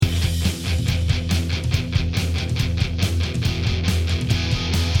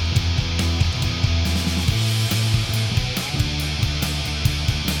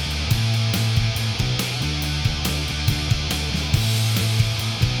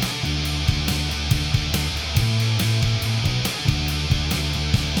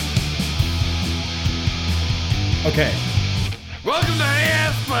Okay. Welcome to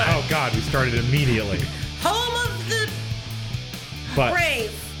AF Play. Oh God, we started immediately. Home of the But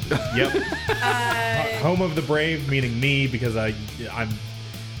brave. yep. Home of the brave, meaning me, because I'm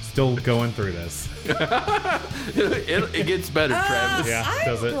still going through this. It gets better, Travis. Yeah, I'm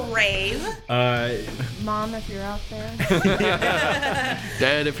does it? brave. Mom, if you're out there,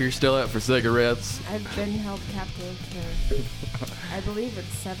 Dad, if you're still out for cigarettes. I've been held captive for, I believe it's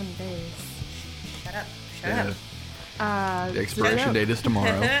 7 days. Shut up. Shut Yeah. up. The expiration date is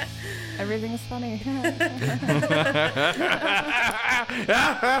tomorrow. Everything is funny. Well,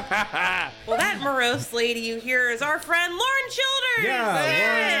 that morose lady you hear is our friend Lauren Childers.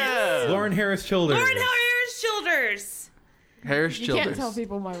 Yeah, Lauren Harris Childers. Lauren Harris Childers. Harris You Childers. can't tell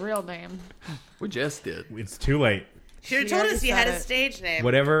people my real name. We just did. It's too late. Should have She told already us you had said a it. stage name.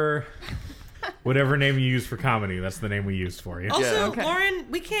 Whatever name you use for comedy, that's the name we used for you. Also, Yeah. Okay. Lauren,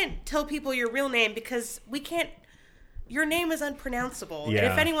 we can't tell people your real name because we can't. Your name is unpronounceable. And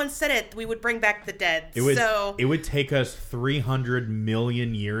Yeah. if anyone said it, we would bring back the dead. It would so take us 300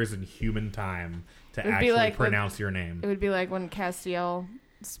 million years in human time to would be actually like pronounce your name. It would be like when Castiel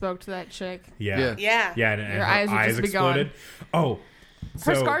spoke to that chick. Yeah. yeah. Yeah, and Your her eyes would just be gone. exploded. Oh.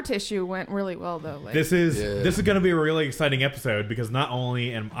 Her So scar tissue went really well though. Like, this is Yeah. going to be a really exciting episode because not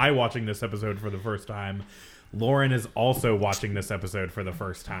only am I watching this episode for the first time, Lauren is also watching this episode for the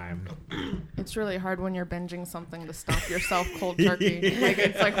first time. it's really hard when you're binging something to stop yourself cold turkey. Like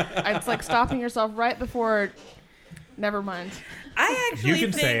it's like stopping yourself right before. Never mind. I actually You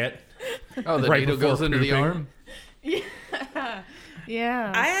can think, say it. Oh, the Right needle before goes into the pooping. arm?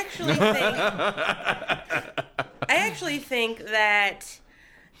 Yeah. I actually think that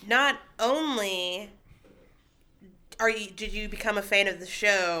not only did you become a fan of the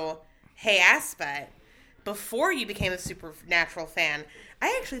show Hey Aspet before you became a Supernatural fan,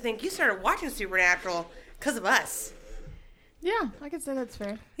 I actually think you started watching Supernatural because of us. Yeah, I could say that's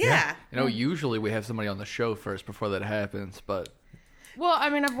fair. Yeah. You know, usually we have somebody on the show first before that happens, but Well, I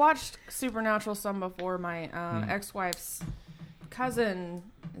mean, I've watched Supernatural some before. My ex-wife's cousin,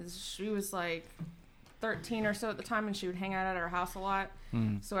 she was like 13 or so at the time, and she would hang out at our house a lot.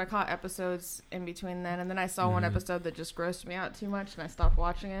 So I caught episodes in between then, and then I saw one episode that just grossed me out too much, and I stopped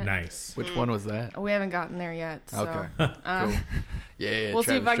watching it. Nice. which one was that? We haven't gotten there yet, so Okay. Cool. Yeah, we'll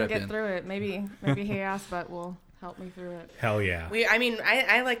see if Travis, I can strap get in. through it. Maybe Hey Aspet will help me through it. Hell yeah.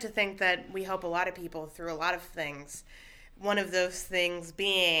 I like to think that we help a lot of people through a lot of things. One of those things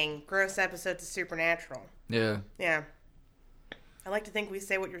being gross episodes of Supernatural. Yeah. Yeah. I like to think we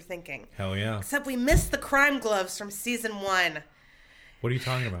say what you're thinking. Hell yeah. Except we missed the crime gloves from season 1. What are you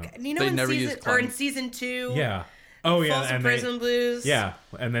talking about? You know, They in never season used or in crime. season 2. Yeah. Oh yeah, Folsom and Prison Blues. yeah,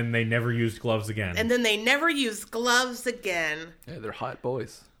 and then they never used gloves again. And then they never used gloves again. Yeah, they're hot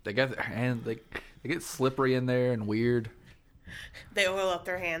boys. They got their hands, they get slippery in there and weird. They oil up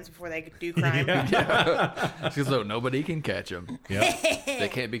their hands before they do crime. So nobody can catch them. Yep. They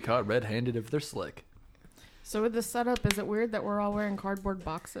can't be caught red-handed if they're slick. So with this setup, is it weird that we're all wearing cardboard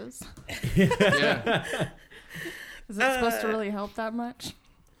boxes? Yeah. Is it supposed to really help that much?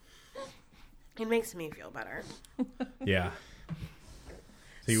 It makes me feel better. Yeah.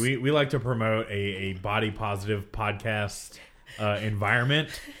 See, we like to promote a body positive podcast environment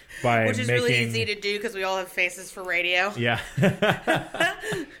by Which is making really easy to do because we all have faces for radio. yeah.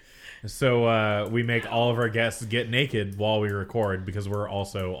 So we make all of our guests get naked while we record because we're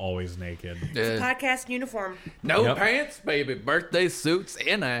also always naked. Yeah. Podcast uniform. No Yep. pants, baby. Birthday suits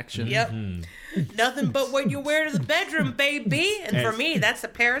in action. Yep. Mm-hmm. Nothing but what you wear to the bedroom, baby. And for me, that's a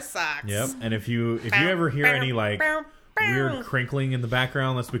pair of socks. Yep. And if you ever hear any like weird crinkling in the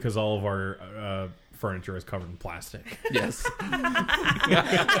background, that's because all of our furniture is covered in plastic. Yes.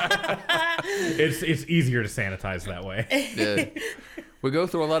 It's easier to sanitize that way. Yeah. We go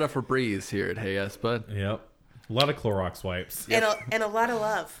through a lot of Febreze here at Hey But Yep. A lot of Clorox wipes. And a lot of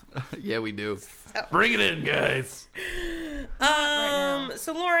love. yeah, we do. Bring it in, guys.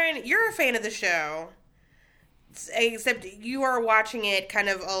 So Lauren, you're a fan of the show, except you are watching it kind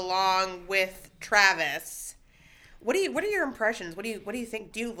of along with Travis. What are your impressions? What do you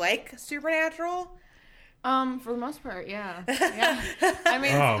think? Do you like Supernatural? For the most part, yeah. Yeah. I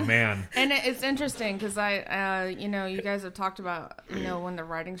mean, Oh man. and it's interesting because you guys have talked about, when the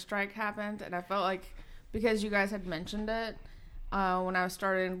writing strike happened, and I felt like because you guys had mentioned it, when I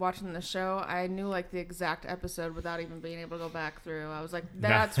started watching the show, I knew like the exact episode without even being able to go back through. I was like,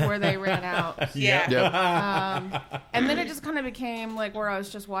 that's where they ran out. Yeah. Yep. And then it just kind of became like where I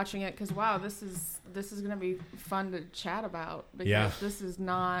was just watching it because wow, this is gonna be fun to chat about because Yeah. this is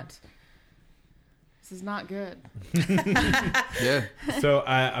not. This is not good. Yeah. So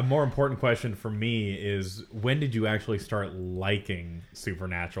a more important question for me is, when did you actually start liking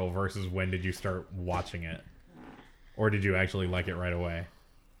Supernatural versus when did you start watching it? Or did you actually like it right away?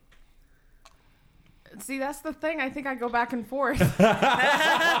 See, that's the thing. I think I go back and forth. Well,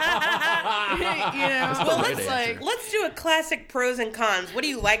 right let's answer. let's do a classic pros and cons. What do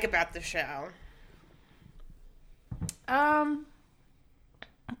you like about the show?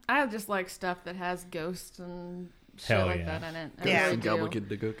 I just like stuff that has ghosts and shit Hell like yeah. that in it. I Yeah. really And do.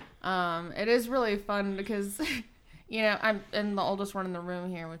 gobbledygook. It is really fun because, I'm the oldest one in the room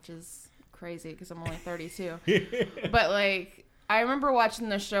here, which is crazy because I'm only 32. But like, I remember watching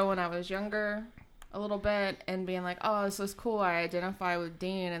the show when I was younger, a little bit, and being like, "Oh, this is cool. I identify with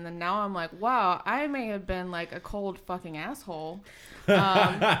Dean." And then now I'm like, "Wow, I may have been like a cold fucking asshole, with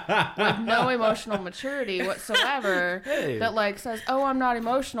no emotional maturity whatsoever. Hey. That like says, oh, I'm not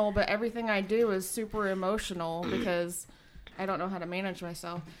emotional, but everything I do is super emotional because I don't know how to manage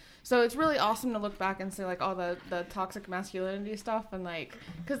myself." So it's really awesome to look back and say like all the toxic masculinity stuff, and like,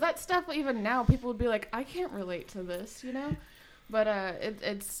 because that stuff even now people would be like, I can't relate to this, But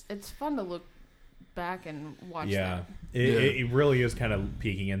it's fun to look back and watch. Yeah. that. It really is kind of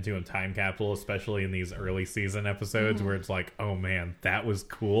peeking into a time capsule, especially in these early season episodes where it's like, oh man, that was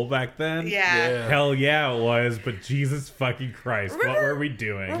cool back then. Yeah. Hell yeah, it was. But Jesus fucking Christ, what were we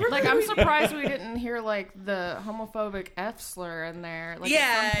doing? Like, I'm surprised we didn't hear like the homophobic F slur in there. Like, Yeah,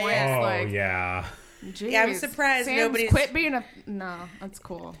 at some point, yeah. Oh it's like, yeah. geez, Yeah, I'm surprised Sam's nobody's- quit being a. No, that's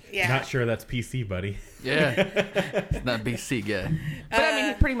cool. Yeah. Not sure that's PC, buddy. Yeah. It's not BC guy. But I mean,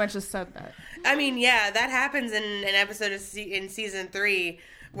 he pretty much just said that. I mean, yeah, that happens in an episode of in season 3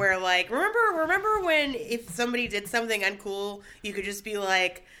 where, like, remember when if somebody did something uncool, you could just be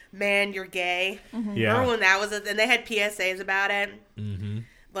like, "Man, you're gay." Yeah. Remember when that was and they had PSAs about it. Mm-hmm.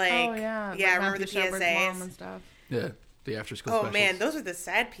 Like, Oh yeah, yeah, like remember the Matthew Shepard's mom PSAs? and stuff. Yeah. The after school Oh specials. man, those are the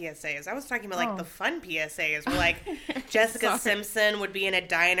sad PSAs. I was talking about like Oh. the fun PSAs, where like Jessica Sorry. Simpson would be in a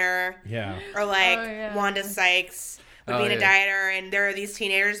diner, Yeah. or like Oh, yeah. Wanda Sykes would Oh, be in a yeah. diner, and there are these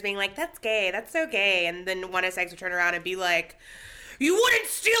teenagers being like, "That's gay, that's so gay," and then Wanda Sykes would turn around and be like, "You wouldn't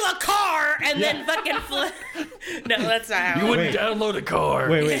steal a car," and then fucking flip. No, that's not how. You it wouldn't Wait. download a car.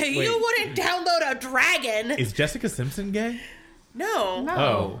 Wait. You wouldn't download a dragon. Is Jessica Simpson gay? No. No.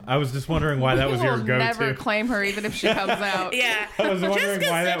 Oh, I was just wondering why that was People your will go-to. never claim her, even if she comes out. Yeah. I was wondering Jessica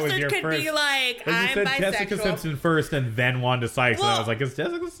why that was Simpson your could first. be like, Because I'm you said bisexual. Jessica Simpson first and then Wanda Sykes, and I Well, was like, is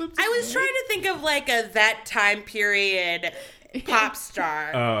Jessica Simpson? I was trying to think of like a that time period pop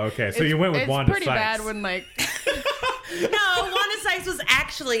star. Oh, okay. So you went with it's Wanda pretty Sykes. bad when like No, Wanda Sykes was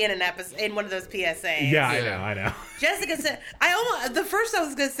actually in an episode in one of those PSAs. Yeah, Yeah. I know. Jessica the first I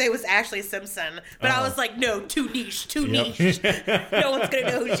was gonna say was Ashley Simpson, but I Oh. was like, no, too niche. Yep. No one's gonna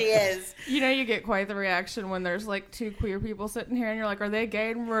know who she is. you get quite the reaction when there's like two queer people sitting here and you're like, are they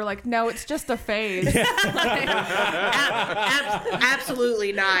gay? And we're like, no, it's just a phase.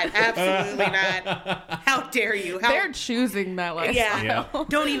 Absolutely not. Absolutely not. How dare you? How, They're choosing that lifestyle. yeah.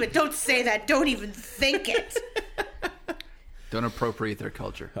 Yeah. Don't say that. Don't even think it. Don't appropriate their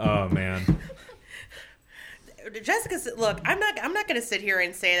culture. Oh man. Jessica, look, I'm not going to sit here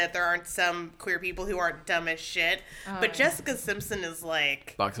and say that there aren't some queer people who aren't dumb as shit, but yeah. Jessica Simpson is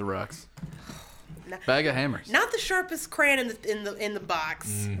like Box of rocks. No. Bag of hammers. not the sharpest crayon in the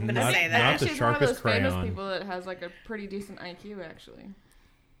box. I'm going to Not- say not that. the She's one of those sharpest famous crayon. people that has like a pretty decent IQ, actually.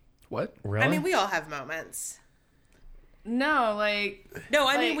 What? Really? I mean, we all have moments. No, like, No,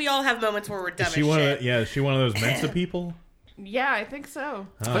 I mean Like- we all have moments where we're dumb is she as one shit. of is she one of those Mensa people? yeah, I think so.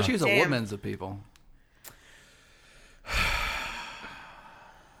 I thought she was a Damn. woman's of people.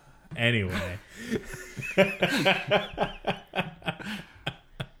 Anyway.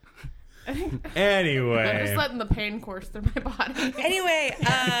 I'm Anyway. just letting the pain course through my body. Anyway,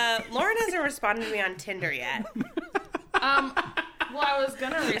 Lauren hasn't responded to me on Tinder yet. Well, I was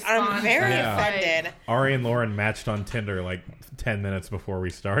gonna respond. I'm very Yeah. offended. Ari and Lauren matched on Tinder like 10 minutes before we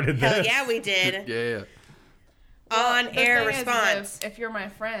started this. Hell yeah, we did. Yeah. On The air thing is response. if you're my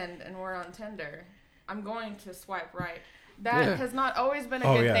friend and we're on Tinder, I'm going to swipe right. That Yeah. has not always been a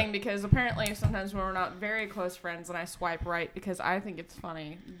Oh, good yeah. thing because apparently sometimes when we're not very close friends and I swipe right because I think it's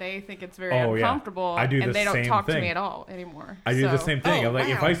funny, they think it's very Oh, yeah. uncomfortable I do the and they don't same talk to thing. me at all anymore. I do the So- same thing. Oh, I'm like,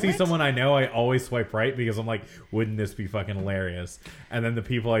 if wow, I see what? someone I know, I always swipe right because I'm like, wouldn't this be fucking hilarious? And then the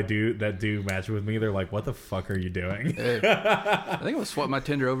people I do that do match with me, they're like, what the fuck are you doing? Hey. I think I'm gonna swap my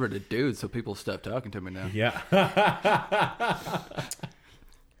Tinder over to dudes so people stop talking to me now. Yeah.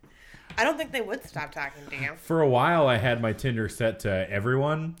 I don't think they would stop talking to you. For a while, I had my Tinder set to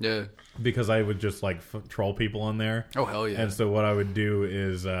everyone Yeah. because I would just like troll people on there. Oh, hell yeah. And so what I would do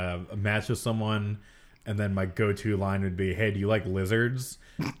is match with someone, and then my go-to line would be, "Hey, do you like lizards?"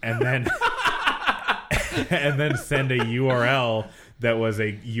 And then and then send a URL that was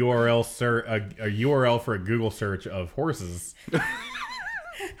a URL a URL for a Google search of horses,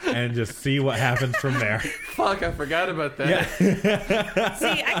 and just see what happens from there. Fuck, I forgot about that. Yeah. See,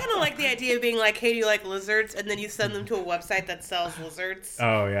 I kind of like the idea of being like, "Hey, do you like lizards?" And then you send them to a website that sells lizards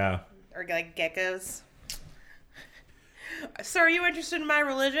Oh yeah. or like geckos. So, are you interested in my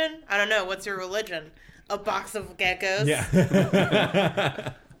religion? I don't know. What's your religion? A box of geckos.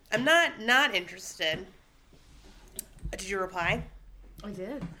 Yeah. I'm not interested. Did you reply? I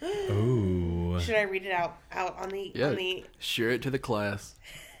did. Ooh. Should I read it out on the Yeah. on the? Share it to the class.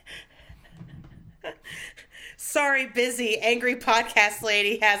 Sorry, busy, angry podcast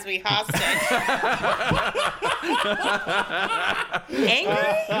lady has me hostage.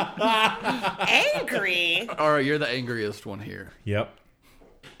 Angry? All right, you're the angriest one here. Yep.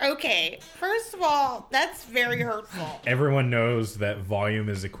 Okay, first of all, that's very hurtful. Everyone knows that volume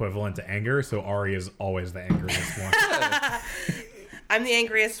is equivalent to anger, so Ari is always the angriest one. I'm the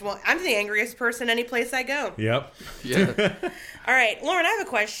angriest one. I'm the angriest person any place I go. Yep. Yeah. All right, Lauren, I have a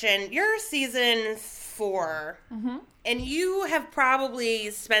question. You're season 4, and you have probably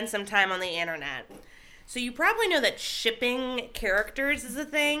spent some time on the internet. So you probably know that shipping characters is a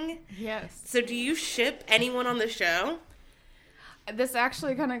thing. Yes. So do you ship anyone on the show? This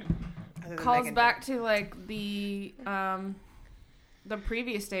actually kind of Other than calls Megan? back to like the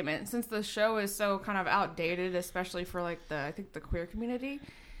previous statement. Since the show is so kind of outdated, especially for like I think the queer community,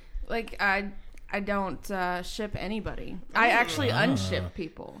 like I don't ship anybody. I actually unship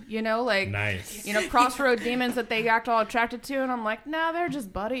people. You know, like Nice. you know, crossroad demons that they act all attracted to, and I'm like, nah, they're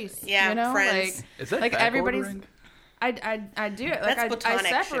just buddies. Yeah, you know, friends. like Is that like back everybody's. ordering? I do it. Like That's I platonic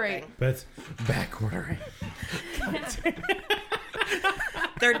separate. shipping. But back ordering.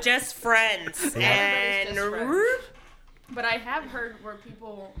 They're just friends. And Everybody's just friends. whoop. But I have heard where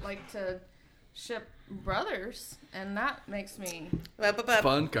people like to ship brothers, and that makes me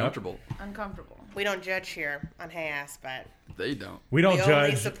Fun, comfortable. uncomfortable. We don't judge here on Hey Ass, but They don't. We don't we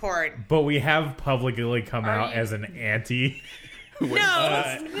only judge, support. but we have publicly come Are out you- as an anti. No,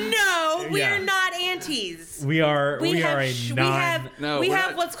 no, we yeah. are not antis. We are a non. No, we we're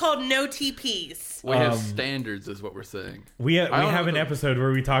have not- what's called no TPs. We have standards, is what we're saying. We I don't have know an the- episode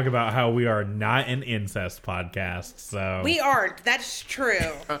where we talk about how we are not an incest podcast. So We aren't. That's true.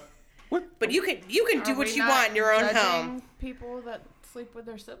 What? But you can do Are what we you not want in your own judging home. People that sleep with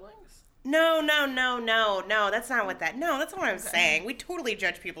their siblings. No. That's not what that. No, that's not what I'm saying. We totally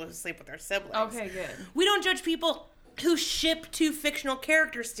judge people who sleep with their siblings. Okay, good. We don't judge people who ship two fictional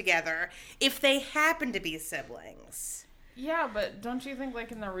characters together if they happen to be siblings. Yeah, but don't you think,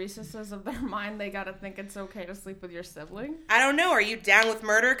 like, in the recesses of their mind, they gotta think it's okay to sleep with your sibling? I don't know. Are you down with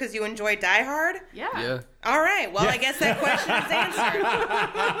murder because you enjoy Die Hard? Yeah. Yeah. All right. Well, I guess that question is answered.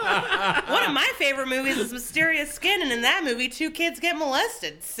 One of my favorite movies is Mysterious Skin, and in that movie, 2 kids get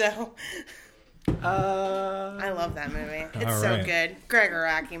molested. So I love that movie. It's All so right. good. Greg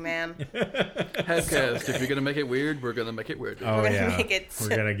Araki, man. Headcast. If you're going to make it weird, we're going to make it weird. oh gonna yeah, make it we're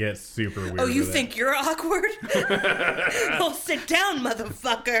so- gonna get super weird. Oh, you with it. think you're awkward? Well, sit down,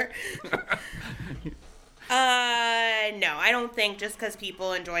 motherfucker. No, I don't think just because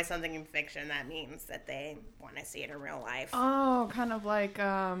people enjoy something in fiction, that means that they want to see it in real life. Oh, kind of like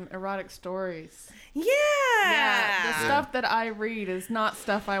erotic stories. Yeah. Yeah, the stuff that I read is not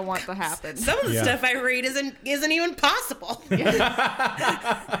stuff I want to happen. Some of the Yeah. stuff I read isn't even possible.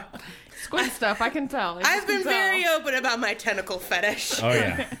 Squid stuff, I can tell. I I've just can been tell. very open about my tentacle fetish. Oh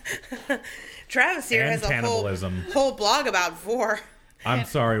yeah, Travis here and has a cannibalism. whole blog about vor. I'm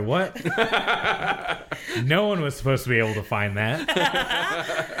sorry, what? No one was supposed to be able to find that.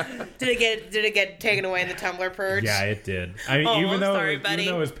 Did it get taken away in the Tumblr purge? Yeah, it did. I mean, Oh, even though sorry, even buddy.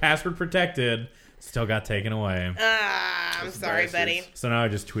 though it was password protected, still got taken away. I'm sorry, bastards. buddy. So now I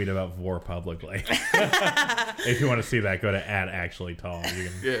just tweet about vor publicly. If you want to see that, go to @actuallytall. You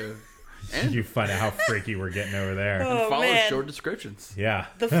can Yeah. And you find out how freaky we're getting over there. Oh, follow man. short descriptions. Yeah.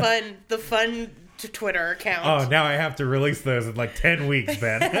 The fun to Twitter account. Oh, now I have to release those in like 10 weeks,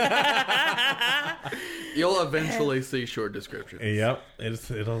 Ben. You'll eventually see short descriptions. Yep.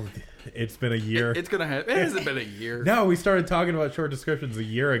 It's been a year. It's going to happen. It hasn't been a year. No, we started talking about short descriptions a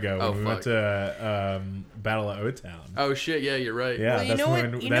year ago when Oh, we went fuck. to Battle of O-Town. Oh, shit. Yeah, you're right. Yeah, Well, you that's know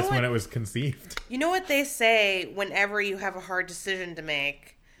when what- you that's know when what- it was conceived. You know what they say whenever you have a hard decision to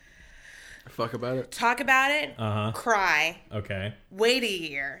make? Fuck about it. Talk about it, Uh-huh. cry, Okay. wait a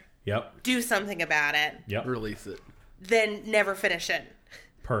year, Yep. do something about it, Yep. Release it. then never finish it.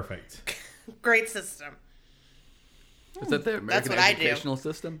 Perfect. Great system. Is that the American what I do. educational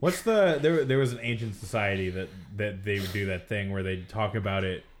system? What's there was an ancient society that they would do that thing where they'd talk about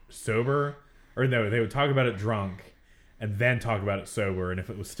it sober, or no, they would talk about it drunk and then talk about it sober, and if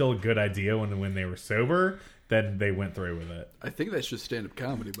it was still a good idea when they were sober, then they went through with it. I think that's just stand-up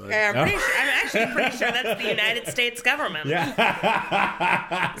comedy, bud. I'm actually pretty sure that's the United States government. Yeah.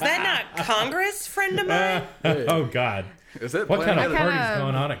 Is that not Congress, friend of mine? Oh God. Is that What kind of Planet- party's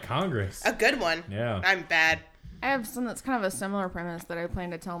going on at Congress? A good one. Yeah. I'm bad. I have some that's kind of a similar premise that I plan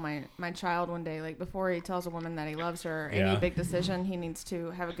to tell my child one day. Like, before he tells a woman that he loves her, Yeah. any big decision, he needs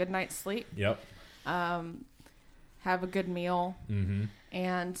to have a good night's sleep, Yep. have a good meal,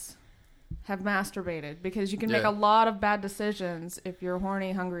 and have masturbated. Because you can Yeah. make a lot of bad decisions if you're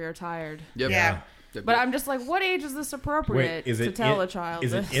horny, hungry, or tired. Yep. Yeah. Yep. But I'm just like, what age is this appropriate Wait, is it to tell in, a child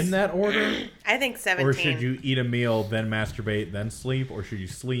Is this? it in that order, I think 17. or should you eat a meal then masturbate then sleep, or should you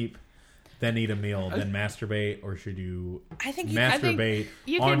sleep then eat a meal then masturbate, or should you I think you- masturbate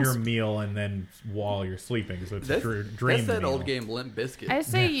you on can your s- meal and then while you're sleeping? So it's That's, a dream that's that meal. old game Limp Bizkit. I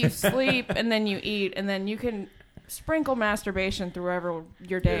say you sleep and then you eat, and then you can sprinkle masturbation throughout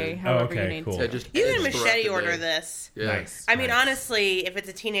your day, Yeah. however okay, you need cool. Yeah, to. just You can edge throughout machete the order day. this. Yeah. Nice. I mean, nice. honestly, if it's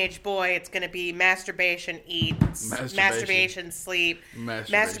a teenage boy, it's going to be masturbation, eat, masturbation, sleep,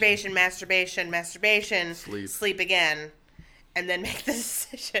 Masturbation. masturbation, Sleep. sleep again, and then make the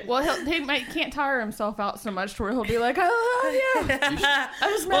decision. Well, can't tire himself out so much to where he'll be like, I love you.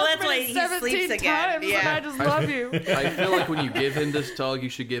 I was Well, that's masturbated why he 17 sleeps again. times, and Yeah. I just love you. I feel like when you give him this dog, you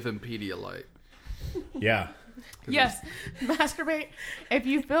should give him Pedialyte. Yeah. Yes, masturbate if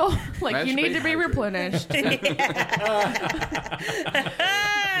you feel like you need to be Masturbate, replenished.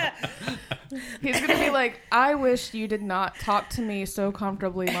 He's gonna be like, I wish you did not talk to me so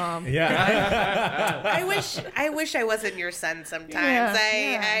comfortably, Mom. Yeah. I wish I wasn't your son sometimes.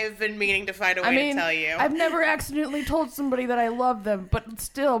 Yeah. I've been meaning to find a way I mean, to tell you. I've never accidentally told somebody that I love them, but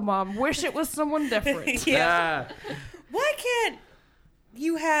still, Mom, wish it was someone different. Yeah. Ah, Why can't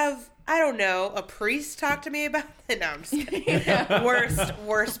you have, I don't know, a priest talk to me about it? No, I'm just kidding.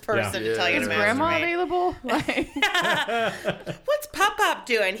 Worst person to tell you Yeah. to Is Grandma masturbate. available? Like, What's Pop Pop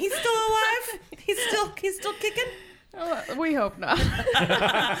doing? He's still alive? He's still kicking? we hope not.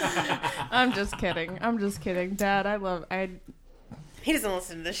 I'm just kidding. Dad, He doesn't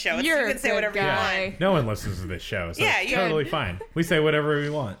listen to this show. You You're can a say good whatever you guy. want. No one listens to this show, so Yeah, it's you- totally fine. We say whatever we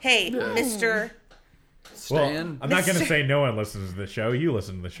want. Hey, Mr. Well, Stan. I'm not going to say no one listens to the show. You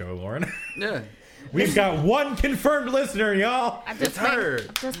listen to the show, Lauren. Yeah. We've got one confirmed listener, y'all. I've It's her.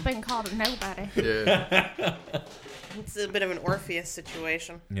 just been called a nobody. Yeah. It's a bit of an Orpheus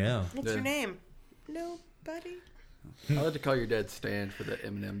situation. Yeah. What's Yeah. your name? Nobody. I like to call your dad Stan for the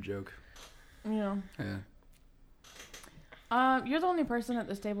Eminem joke. Yeah. Yeah. You're the only person at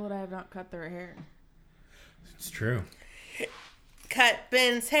this table that I have not cut their hair. It's true. Cut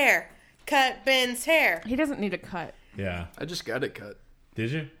Ben's hair. Cut Ben's hair. He doesn't need a cut. Yeah. I just got it cut.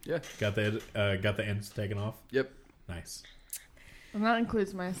 Did you? Yeah. Got the ends taken off? Yep. Nice. And that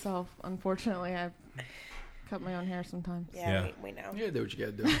includes myself. Unfortunately, I cut my own hair sometimes. Yeah, Yeah. we know. Yeah, do what you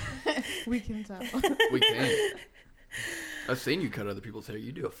gotta do. Weekends out. We can. I've seen you cut other people's hair.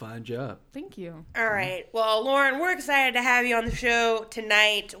 You do a fine job. Thank you. All right. Well, Lauren, we're excited to have you on the show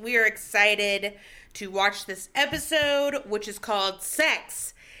tonight. We are excited to watch this episode, which is called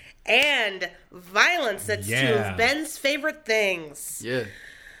Sex and Violence. That's two Yeah. of Ben's favorite things. Yeah.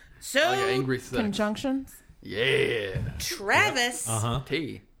 So, I got angry sex. Conjunctions? Yeah. Travis, Uh-huh.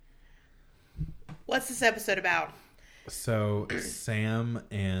 T. what's this episode about? So Sam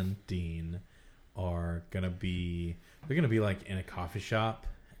and Dean are gonna be like in a coffee shop,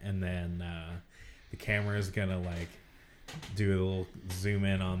 and then the camera is gonna like do a little zoom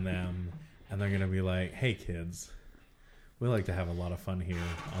in on them, and they're gonna be like, "Hey kids, we like to have a lot of fun here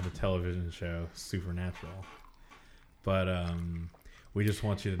on the television show Supernatural, but we just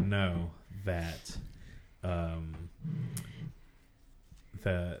want you to know that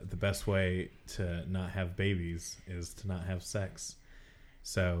the best way to not have babies is to not have sex.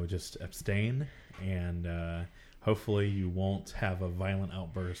 So just abstain, and hopefully you won't have a violent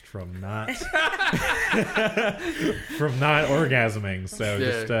outburst from not orgasming. So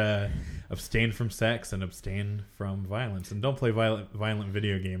just abstain from sex and abstain from violence, and don't play violent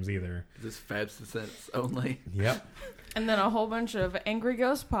video games either." This Fabs Sense only. Yep. And then a whole bunch of angry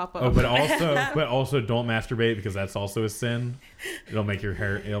ghosts pop up. Oh, but also don't masturbate, because that's also a sin. It'll make your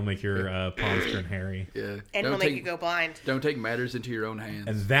hair. It'll make your palms turn hairy. Yeah. And it'll make you go blind. Don't take matters into your own hands.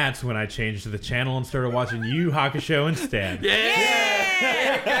 And that's when I changed the channel and started watching Yu Hakusho instead. yeah.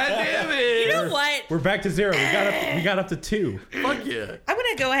 it! God damn it! You know what? We're back to 0. We got up to 2. Fuck yeah. I'm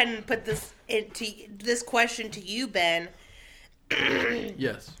gonna go ahead and put this question to you, Ben.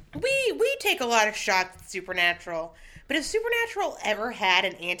 Yes. We take a lot of shots at Supernatural, but has Supernatural ever had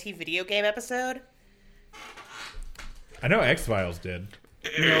an anti-video game episode? I know X-Files did.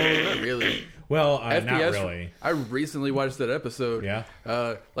 No, not really. Well, not FPS, really. I recently watched that episode. Yeah.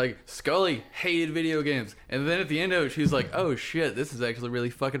 Like, Scully hated video games. And then at the end of it, she's like, oh shit, this is actually really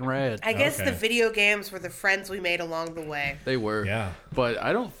fucking rad. I guess Okay. the video games were the friends we made along the way. They were. Yeah. But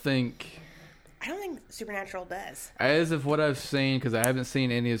I don't think, I don't think Supernatural does. as of what I've seen, because I haven't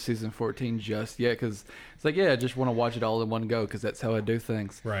seen any of season 14 just yet, because it's like, yeah, I just want to watch it all in one go, because that's how I do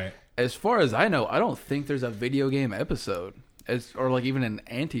things. Right. As far as I know, I don't think there's a video game epised. Or like even an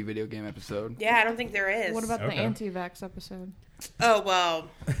anti-video game episode. Yeah, I don't think there is. What about Okay. the anti-vax episode? Oh, well.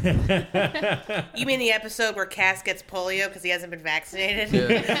 You mean the episode where Cass gets polio because he hasn't been vaccinated? Yeah.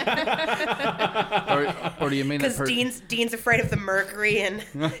 or do you mean that Because Dean's afraid of the mercury in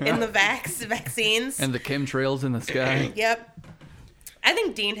the vaccines. and the chemtrails in the sky? Yep. I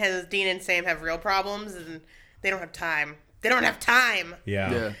think Dean and Sam have real problems, and they don't have time. They don't have time.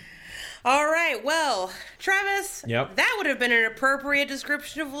 Yeah. Yeah. All right, well, Travis, Yep. that would have been an appropriate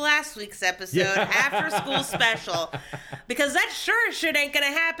description of last week's episode, Yeah. After School Special, because that sure as shit ain't going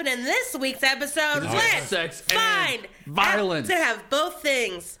to happen in this week's episode. Let's sex and find violence. To have both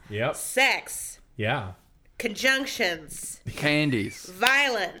things. Yep. Sex, Yeah. conjunctions, Candies.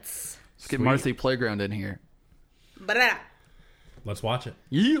 violence. Let's get Sweet. Marcy Playground in here. Ba-da. Let's watch it.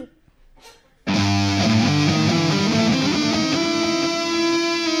 Yeah.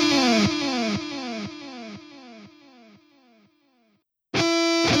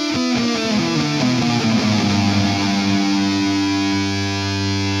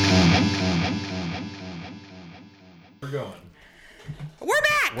 We're going. We're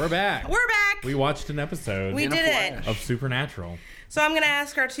back. We're back. We're back. We watched an episode We In a did it. flash. of Supernatural. So I'm going to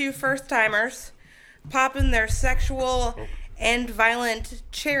ask our two first-timers, pop in their sexual and violent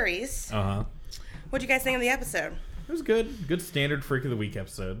cherries. Uh-huh. What'd you guys think of the episode? It was good. Good standard Freak of the Week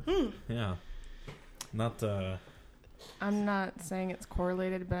episode. Yeah. Not, I'm not saying it's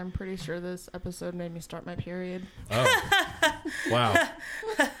correlated, but I'm pretty sure this episode made me start my period. oh. Wow.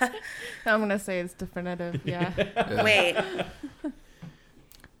 I'm gonna say it's definitive. Yeah. Wait.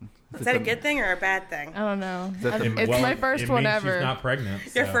 Is that a good thing or a bad thing? I don't know. that the- It's Well, my first it one means ever. She's not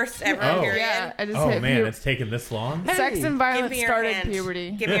pregnant. Your so- first ever Oh. period? Yeah, I just Oh, hit man, it's taken this long? sex and Give violence me your started hand.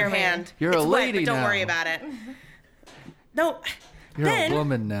 puberty. Give me your hand. You're a It's wet, lady but don't now. worry about it. No. You're Ben, a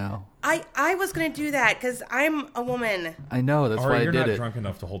woman now. I was going to do that because I'm a woman. I know. That's Or why I you're did not it. drunk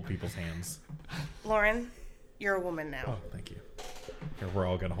enough to hold people's hands. Lauren, you're a woman now. Oh, thank you. Here, we're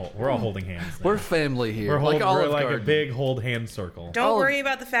all gonna hold. We're all holding hands. now. We're family here. We're, like Olive like a Garden. big hold hand circle. Don't Oh. worry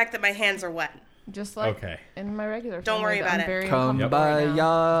about the fact that my hands are wet. Just like Okay. in my regular. Don't worry family, about I'm it. Very Come uncomfortable by, right now.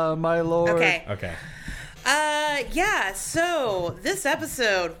 ya, my lord. Okay. Okay. Yeah, so this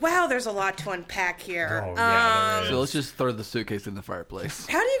episode, wow, there's a lot to unpack here. Oh, yeah, there So is. let's just throw the suitcase in the fireplace.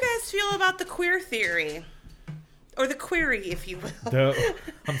 How do you guys feel about the queer theory? Or the query, if you will.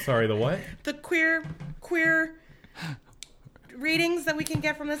 I'm sorry, the what? The queer readings that we can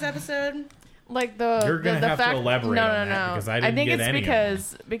get from this episode. Like the You're gonna the have to fact, elaborate no, on no, that no. because I didn't think get it's any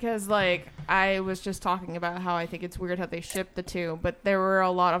of because like I was just talking about how I think it's weird how they ship the two, but there were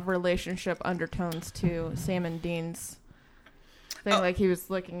a lot of relationship undertones to Sam and Dean's thing. Oh. Like he was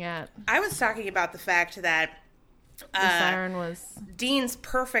looking at I was talking about the fact that the siren was Dean's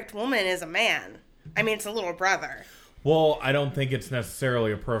perfect woman is a man. I mean, it's a little brother. Well, I don't think it's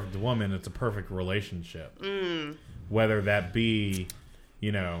necessarily a perfect woman. It's a perfect relationship. Whether that be,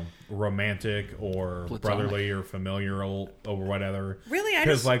 romantic or Platonic. brotherly or familial or whatever. Really? I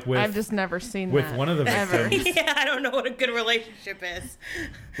Because just... like I've with just never seen with that. one of the ever. victims, Yeah, I don't know what a good relationship is.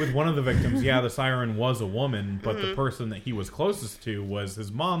 with one of the victims, yeah, the siren was a woman, but Mm-hmm. the person that he was closest to was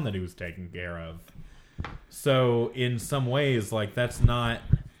his mom that he was taking care of. So in some ways, like that's not.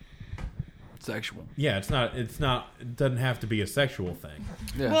 Sexual. Yeah, it's not. It doesn't have to be a sexual thing.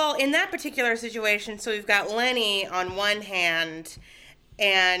 Yeah. Well, in that particular situation, so we've got Lenny on one hand,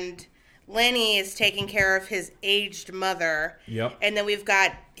 and Lenny is taking care of his aged mother. Yep. And then we've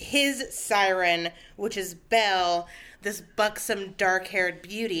got his siren, which is Belle, this buxom, dark-haired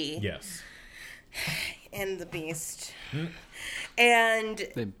beauty, Yes. and the beast. And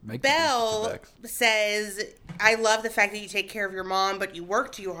They make the Belle beasts of X. says, I love the fact that you take care of your mom, but you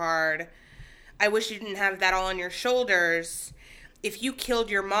work too hard. I wish you didn't have that all on your shoulders. If you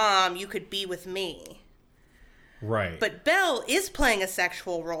killed your mom, you could be with me. Right. But Belle is playing a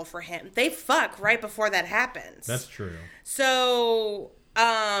sexual role for him. They fuck right before that happens. That's true. So, But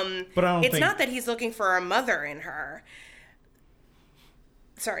I don't it's think, not that he's looking for a mother in her.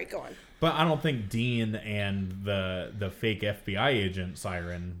 Sorry, go on. But I don't think Dean and the fake FBI agent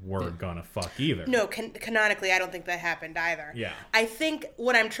Siren were gonna fuck either. No, canonically, I don't think that happened either. Yeah. I think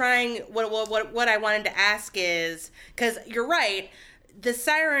what I'm trying, what I wanted to ask is, because you're right, the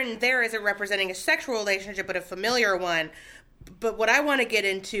Siren there isn't representing a sexual relationship, but a familiar one. But what I want to get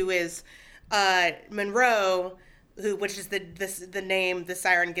into is Monroe, which is the name the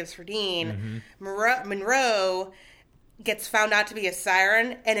Siren gives for Dean. Mm-hmm. Monroe gets found out to be a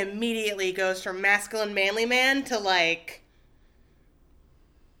siren and immediately goes from masculine manly man to like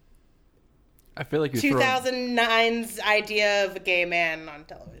I feel like 2009's idea of a gay man on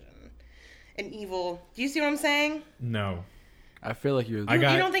television. An evil. Do you see what I'm saying? No, I feel like you're. I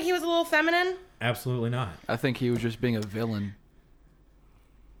got- You don't think he was a little feminine? absolutely not. I think he was just being a villain.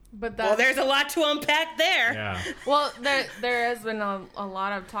 But Well, there's a lot to unpack there. Yeah. well, there has been a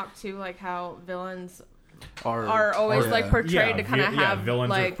lot of talk too, like how villains Are are always like portrayed to kind of have villains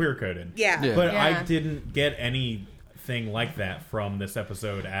like are queer coded. Yeah. Yeah. But I Yeah. didn't get anything like that from this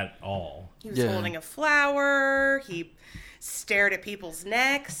episode at all. He was Yeah. holding a flower. He stared at people's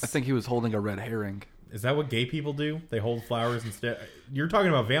necks. I think he was holding a red herring. Is that what gay people do? They hold flowers instead. You're talking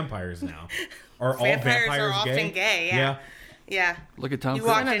about vampires now. Are all Vampires vampires are often gay, yeah. Yeah. Yeah. Look at Tom You Cruise.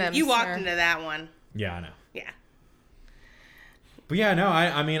 walked, Synonyms you walked here. into that one. Yeah, I know. Yeah. But yeah, no,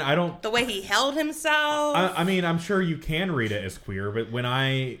 I mean, I don't. The way he held himself. I mean, I'm sure you can read it as queer, but when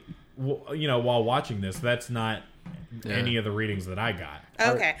while watching this, that's not any of the readings that I got.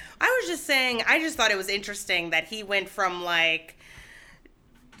 Okay. I was just saying, I just thought it was interesting that he went from, like,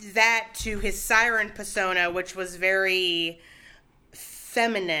 that to his siren persona, which was very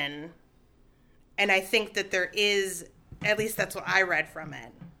feminine. And I think that there is, at least that's what I read from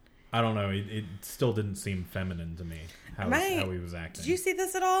it. I don't know. It still didn't seem feminine to me how he was acting. Did you see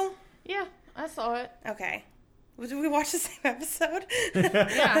this at all? yeah, I saw it. Okay. Did we watch the same episode?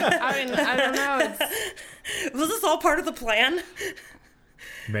 Yeah, I mean, I don't know. It's, Was this all part of the plan?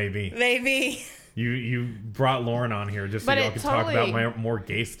 Maybe Maybe. you brought Lauren on here just so But y'all it could totally- talk about more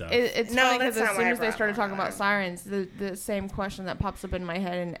gay stuff. it's No, funny that's because not as why soon I as they brought started talking Lauren about sirens, the same question that pops up in my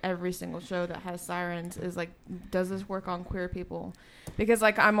head in every single show that has sirens is like, does this work on queer people? Because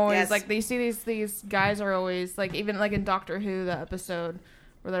like I'm always Yes. like, you see these guys are always like, even like in Doctor Who, the episode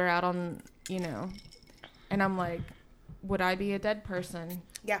where they're out on, and I'm like, would I be a dead person?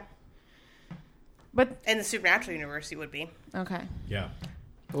 Yeah. But In the Supernatural universe, he would be. okay, yeah.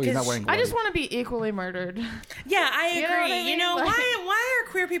 Oh, he's not wearing I gloves. just want to be equally murdered. Yeah, I agree. You know what I mean? Like- Why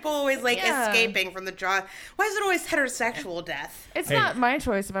are queer people always like Yeah. escaping from the draw? Why is it always heterosexual death? It's Hey. not my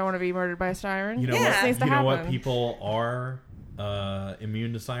choice if I want to be murdered by a siren. You know Yeah. what? It needs to You know what happen. people are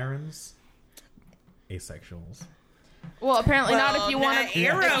immune to sirens? Asexuals. Well, apparently not Well, if you want not if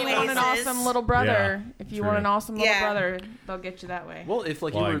you want an Aero awesome little brother. Yeah, If you true. want an awesome little Yeah. brother, they'll get you that way. Well, if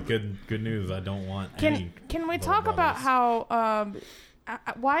like Well, you were, good news. I don't want any. Can we little talk about brothers. how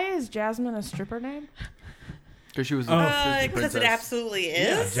why is Jasmine a stripper name? because she was a Disney Because it princess. absolutely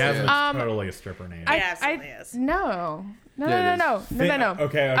Yeah, is. Jasmine's Um, totally a stripper name. It absolutely is. No. No, Yeah, it no, is. no, no, no, no,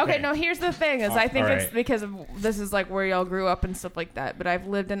 no. Okay. No, here's the thing: is I think all it's right. because of this is like where y'all grew up and stuff like that. But I've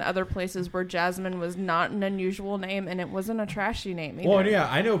lived in other places where Jasmine was not an unusual name, and it wasn't a trashy name either. Well, yeah,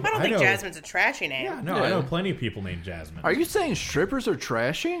 I know. I don't think know, Jasmine's a trashy name. Yeah, no, Yeah. I know plenty of people named Jasmine. Are you saying strippers are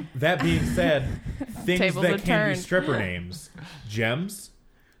trashy? That being said, things Tables that have can be turned. stripper names: gems,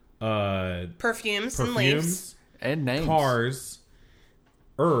 Perfumes and leaves. perfumes, And names. cars,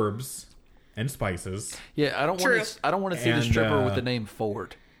 herbs, and spices. Yeah, I don't True. want to. I don't want to see the And, stripper with the name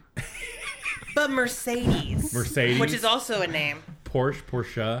Ford. But Mercedes. Mercedes. Which is also a name.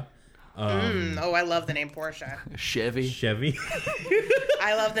 Porsche, Oh, I love the name Porsche. Chevy. Chevy,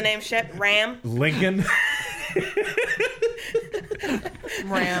 I love the name Ram. Lincoln,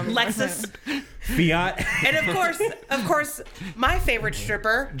 Ram. Lexus. Fiat. And of course, my favorite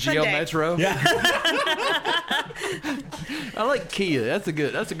stripper, GL Hyundai. Metro. Yeah. I like Kia. That's a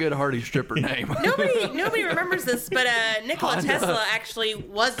good hearty stripper name. Nobody remembers this, but Nikola Honda. Tesla actually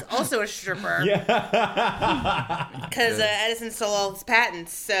was also a stripper. Yeah. Because Edison stole all his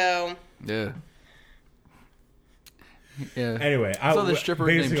patents, so... Yeah. Yeah. Anyway, So the stripper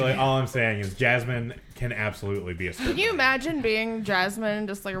named basically Jan- all I'm saying is Jasmine can absolutely be a stripper. Can you imagine being Jasmine,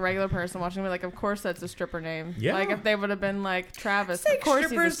 just like a regular person watching me? Like, of course that's a stripper name. Yeah. Like if they would have been like Travis, Saying of course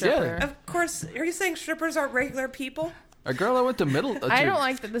he's a strippers- stripper. Of course, are you saying strippers aren't regular people? A girl I went to middle. I don't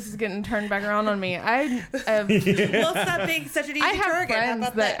like that this is getting turned back around on me. I have, Well, stop being such an easy I have target. How friends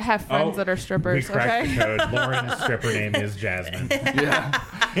about that that? have friends Oh, that are We strippers. cracked Okay. the code. Lauren's stripper name is Jasmine. Yeah.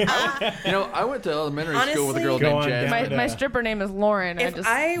 I went to elementary school with a girl Honestly- Go named on Jasmine. down. My stripper name is Lauren. I If just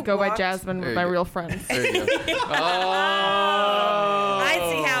I go by walked- Jasmine There with you my go. real friends. There you go. Oh. I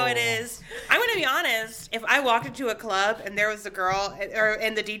see how it is. I'm going to be honest. If I walked into a club and there was a girl,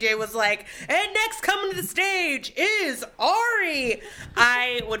 and the DJ was like, "And next coming to the stage is Ari,"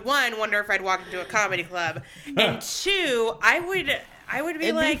 I would, one, wonder if I'd walk into a comedy club, and two, I would be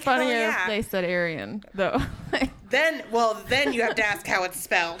It'd like, be funnier hell yeah. if they said Aryan, though. Then you have to ask how it's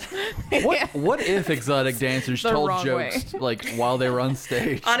spelled. What if exotic dancers The told wrong jokes like while they were on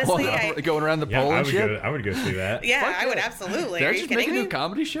stage? Honestly, while going around the Yeah, pole I and would shit? I would go see that. Yeah, Fuck I would yeah. absolutely. They're Are you just kidding making a me?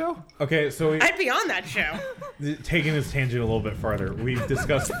 comedy show? Okay, so I'd be on that show. taking this tangent a little bit farther, we've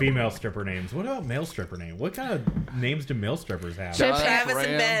discussed female stripper names. What about male stripper name? What kind of names do male strippers have? Chip, Travis Graham.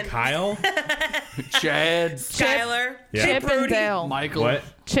 and Ben. Kyle? Chad, Skylar. Yeah. Chip and Rudy. Dale. Michael. What?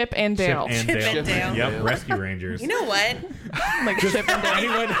 Chip and Dale. Chip and Chip Dale. and Dale. Yep, Rescue Rangers. You know what? Like Chip and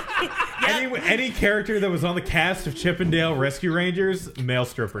Dale. Any character that was on the cast of Chip and Dale Rescue Rangers, male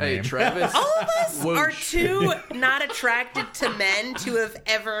stripper Hey, name. Travis. All of us Whoosh. are too not attracted to men to have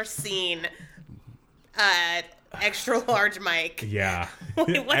ever seen Extra Large Mike. Yeah.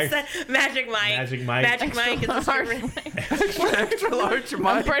 Wait, what's that? Magic Mike. Magic Mike. Magic Mike is a Large super. Extra large I'm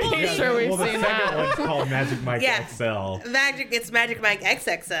Mike. pretty Yeah, sure we've well, the seen second that. one's called Magic Mike Yeah. XL. It's Magic Mike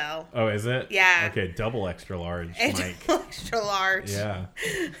XXL. Oh, is it? Yeah. Okay, double extra large Mike. Extra large. Yeah.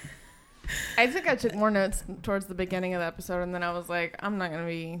 I think I took more notes towards the beginning of the episode, and then I was like, I'm not going to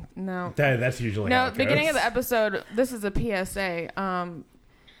be. No. That's usually how No, it beginning goes. of the episode, this is a PSA.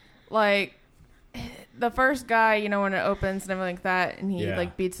 Like, the first guy, when it opens and everything like that, and he, Yeah.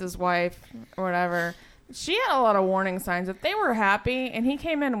 beats his wife or whatever, she had a lot of warning signs. If they were happy and he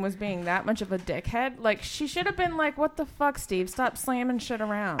came in and was being that much of a dickhead, she should have been like, what the fuck, Steve? Stop slamming shit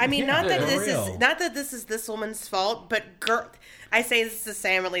around. I mean, Yeah, not that for real. this is this woman's fault, but girl, I say this to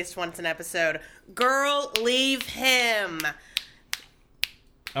Sam at least once an episode. Girl, leave him.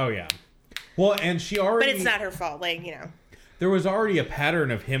 Oh, yeah. Well, and she already... But it's not her fault. There was already a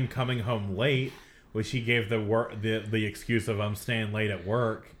pattern of him coming home late, which he gave the excuse of, I'm staying late at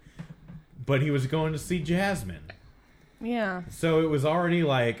work. But he was going to see Jasmine. yeah. So it was already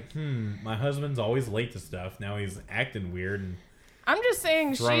like, my husband's always late to stuff. Now he's acting weird. And I'm just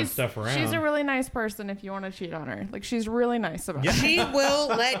saying Throwing she's stuff around. she's a really nice person if you want to cheat on her. She's really nice about it. She will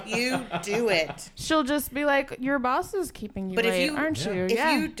let you do it. She'll just be like, your boss is keeping you But if late, you- aren't Yeah. you?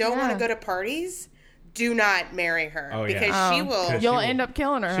 If you don't want to go to parties, do not marry her Oh, yeah. because she Oh. will. Because You'll she will- end up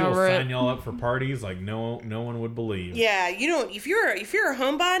killing her She will over sign it. y'all up for parties like no one would believe. Yeah, you don't. If you're a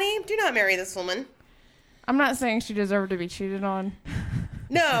homebody, do not marry this woman. I'm not saying she deserved to be cheated on,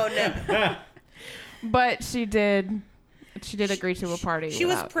 No. but she did agree to a party. She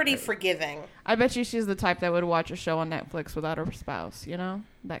was without pretty her. forgiving. I bet you she's the type that would watch a show on Netflix without her spouse.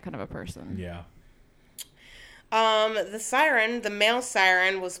 That kind of a person. Yeah. The siren, the male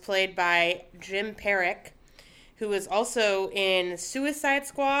siren, was played by Jim Perrick, who was also in Suicide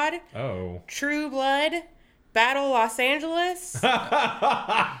Squad, Oh. True Blood, Battle Los Angeles,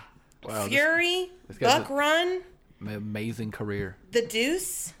 Wow, Fury, this guy's Buck Run, amazing career. The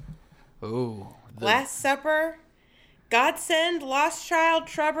Deuce, Oh, Last Supper, Godsend, Lost Child,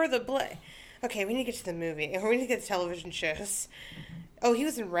 Trevor, The Blood. Okay, we need to get to the movie. We need to get to television shows. Oh, he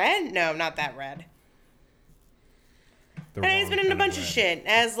was in Red? No, not that Red. The And he's wrong been in a kind bunch of red. shit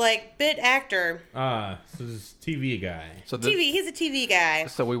as bit actor. So this TV guy. so He's a TV guy.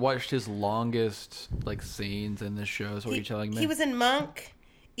 So we watched his longest scenes in this show. Is what you're telling me? He was in Monk,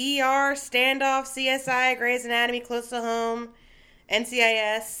 ER, Standoff, CSI, Grey's Anatomy, Close to Home,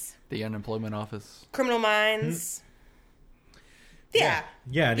 NCIS, the unemployment office. Criminal Minds. Yeah.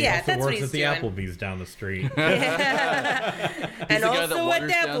 Yeah, and he Yeah, also that's what works he's at the doing. Applebee's down the street. And the guy that also at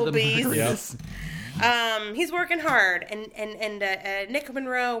waters down the Applebee's. Yep. He's working hard. And Nick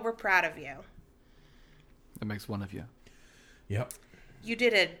Monroe, we're proud of you. That makes one of you. Yep. You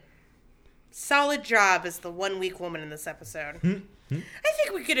did a solid job as the 1 week woman in this episode. I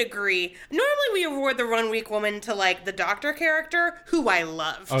think we could agree. Normally we award the 1 week woman to the doctor character, who I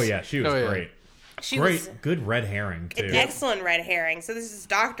loved. Oh yeah, she was Oh, yeah. great. She Great, was good red herring too. an excellent red herring. So this is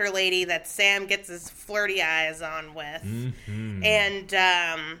doctor lady that Sam gets his flirty eyes on with, and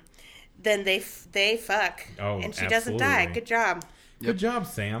then they fuck, Oh, and she doesn't die. absolutely. Good job. Good job,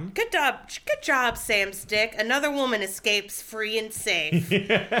 Sam. Good job, Sam Stick. Another woman escapes free and safe.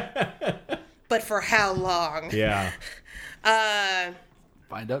 But for how long? Yeah.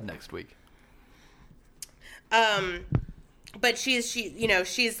 Find out next week. but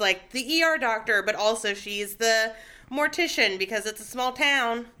she's like the ER doctor, but also she's the mortician because it's a small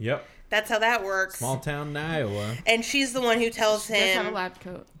town. Yep. That's how that works. Small town in Iowa. And she's the one who tells She does have a him. lab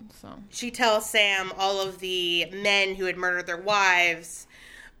coat, so. She tells Sam all of the men who had murdered their wives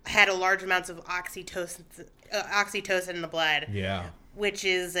had a large amounts of oxytocin in the blood. Yeah. Which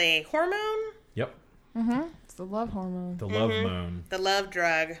is a hormone. Yep. Mm-hmm. It's the love hormone. The love moan. The love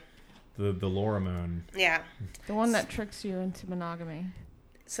drug. The Loramone. Yeah. The one that tricks you into monogamy.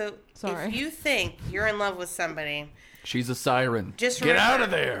 So Sorry. if you think you're in love with somebody, She's a siren. just Get remember, out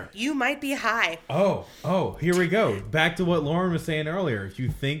of there. You might be high. Oh, here we go. Back to what Lauren was saying earlier. If you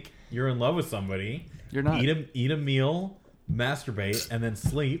think you're in love with somebody, You're not. Eat a meal, masturbate, and then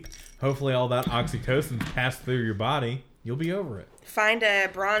sleep. Hopefully all that oxytocin passed through your body. You'll be over it. Find a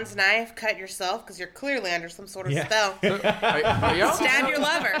bronze knife, cut yourself because you're clearly under some sort of Yeah. spell. Are y'all, Stab your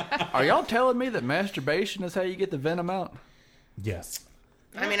lover. are y'all telling me that masturbation is how you get the venom out? Yes.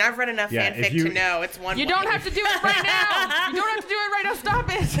 I mean, I've read enough Yeah, if fanfic you- to know it's one You way. don't have to do it right now! You don't have to do it right now, stop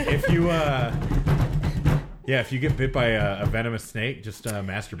it! If you if you get bit by a venomous snake, just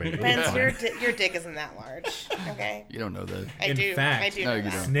masturbate. It'll be Vince, fine. your dick isn't that large. Okay. You don't know that. I do. fact, I do no, know you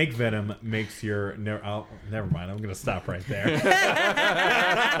that. don't. Snake venom makes your never mind. I'm gonna stop right there.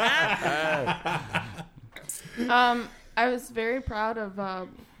 I was very proud of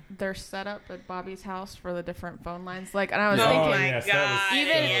their setup at Bobby's house for the different phone lines. Like, and I was Oh thinking, my yes, that was God.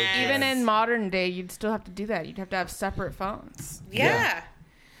 even yes. even in modern day, you'd still have to do that. You'd have to have separate phones. Yeah.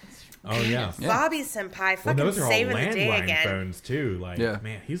 Oh yeah. Bobby Senpai Well, fucking those are all saving the day landline again. phones too. Like, Yeah.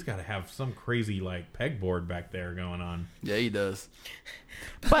 man, he's got to have some crazy like pegboard back there going on. Yeah, he does.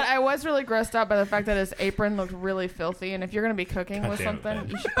 But I was really grossed out by the fact that his apron looked really filthy. And if you're gonna be cooking God with damn it, something, Ben.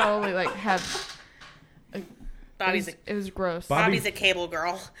 you should probably like have. Bobby's a, It was gross. Bobby's a cable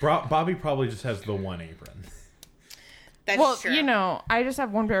girl. Bobby probably just has the one apron. That's Well, true. you know, I just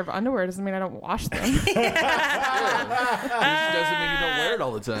have one pair of underwear. Doesn't mean I don't wash them. It doesn't mean you don't wear it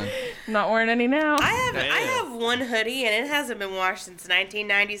all the time. I'm not wearing any now. I have one hoodie and it hasn't been washed since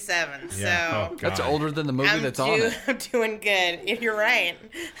 1997. Yeah. So Oh, That's God. older than the movie that's on it. I'm doing good. You're right.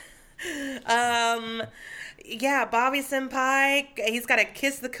 Yeah, Bobby Senpai, he's got a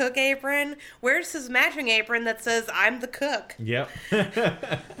kiss the cook apron. Where's his matching apron that says I'm the cook? Yep.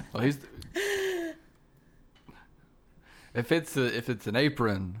 Well, he's if it's an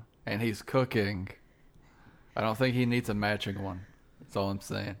apron and he's cooking, I don't think he needs a matching one. That's all I'm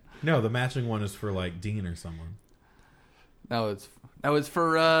saying. No, the matching one is for like Dean or someone. No, it's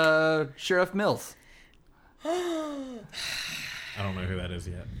for Sheriff Mills. I don't know who that is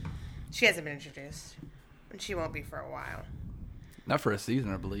yet. She hasn't been introduced. And she won't be for a while. Not for a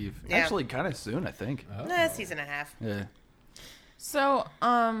season, I believe. Yeah. Actually, kind of soon, I think. Nah, season and a half. Yeah. So,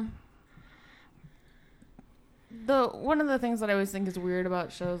 one of the things that I always think is weird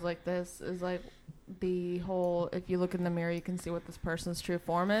about shows like this is like the whole if you look in the mirror you can see what this person's true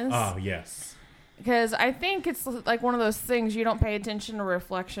form is. Oh yes. Because I think it's like one of those things you don't pay attention to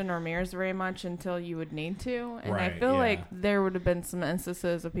reflection or mirrors very much until you would need to. And I Right, feel yeah. like there would have been some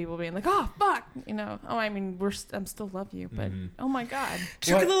instances of people being like, "Oh fuck," you know. Oh, I mean, I'm still love you, but oh my god.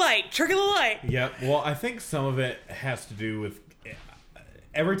 Trick of the light. Trick of the light. Yep. Well, I think some of it has to do with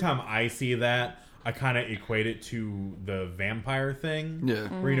every time I see that, I kind of equate it to the vampire thing. Yeah.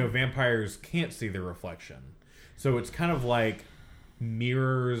 Where, you know, vampires can't see their reflection. So it's kind of like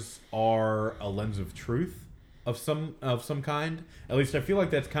mirrors are a lens of truth of some kind. At least I feel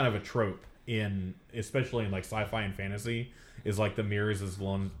like that's kind of a trope in, especially in like sci-fi and fantasy, is like the mirrors is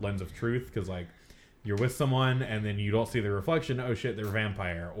lens of truth, because like you're with someone and then you don't see their reflection. Oh shit, they're a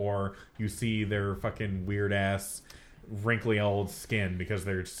vampire. Or you see their fucking weird ass wrinkly old skin because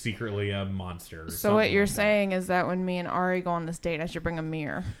they're secretly a monster. or So what something you're like that. saying is that when me and Ari go on this date, I should bring a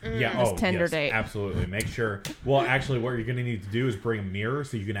mirror. Yeah, This oh, Tinder yes, date. absolutely. Make sure. Well, actually, what you're going to need to do is bring a mirror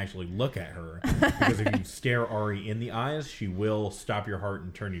so you can actually look at her. Because if you stare Ari in the eyes, she will stop your heart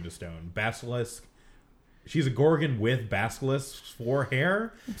and turn you to stone. Basilisk. She's a Gorgon with basilisks for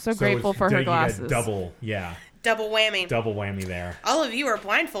hair. I'm so grateful it's- for her you get glasses. Double whammy there. All of you are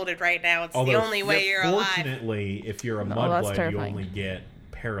blindfolded right now. It's Although, the only way you're alive. fortunately, if you're a No, mudblood, that's you terrifying. only get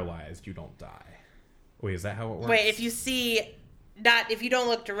paralyzed. You don't die. Wait, is that how it works? Wait, if you don't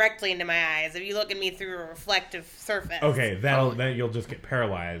look directly into my eyes, if you look at me through a reflective surface. Okay, then you'll just get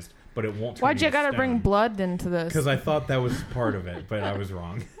paralyzed, but it won't turn Why'd you to gotta stone. bring blood into this? Because I thought that was part of it, but I was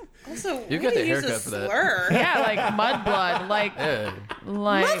wrong. Also, You we got the use a haircut for that. slur. Yeah, like mudblood. Like, Yeah.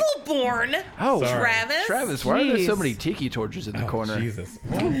 like. Muggleborn. Oh, Sorry. Travis. Why are there so Jeez. many tiki torches in the corner? Jesus.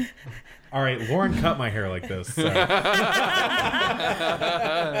 All right, Lauren cut my hair like this. So.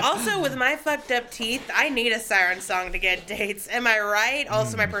 Also, with my fucked up teeth, I need a siren song to get dates. Am I right?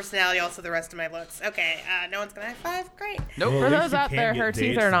 Also, my personality, also the rest of my looks. Okay, no one's gonna high five. Great. Nope. Well, For at least those you out can there, get her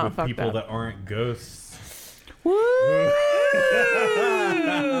teeth dates are not with fucked people up. that aren't ghosts. Ooh.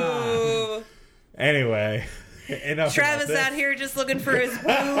 Anyway, enough Travis about this. out here just looking for his blue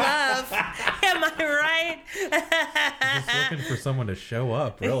love. Am I right? Just looking for someone to show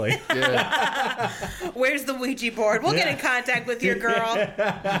up, really. Yeah. Where's the Ouija board? We'll get in contact with your girl.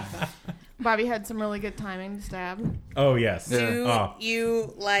 Bobby had some really good timing to stab. Oh yes. Yeah. Do Oh,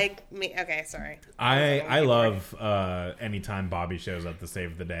 you like me? Okay, sorry. I love anytime Bobby shows up to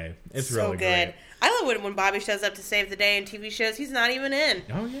save the day. It's So really good. great. I love when Bobby shows up to save the day in TV shows he's not even in.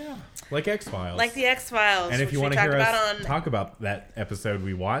 Oh yeah, like X-Files. Like the X-Files, And if which you we want to talked hear about us on... talk about that episode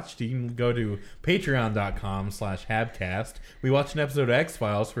we watched, you can go to patreon.com/habcast. We watched an episode of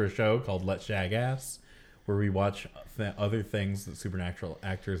X-Files for a show called Let's Shag Ass, where we watch other things that supernatural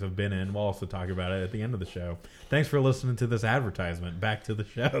actors have been in. We'll also talk about it at the end of the show. Thanks for listening to this advertisement. Back to the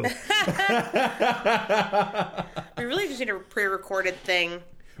show. We really just need a pre-recorded thing.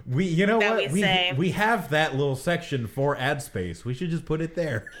 You know That what? we say. We have that little section for ad space. We should just put it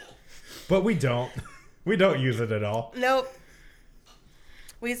there. But we don't. We don't use it at all. Nope.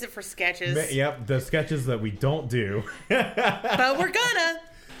 We use it for sketches. Yep, the sketches that we don't do. But we're gonna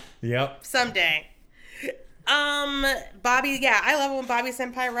Yep. someday. Bobby, yeah, I love it when Bobby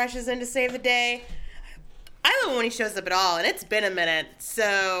Senpai rushes in to save the day. I love it when he shows up at all, and it's been a minute.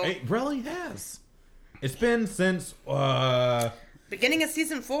 So, It really has. It's been since, beginning of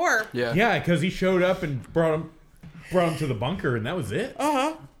season 4. Yeah. yeah, because he showed up and brought him to the bunker, and that was it.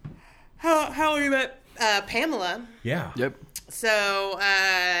 Uh-huh. How are you met Pamela? Yeah. Yep. So,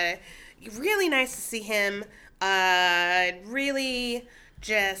 really nice to see him. Really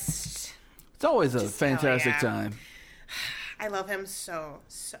just... It's always a hell fantastic yeah. time. I love him so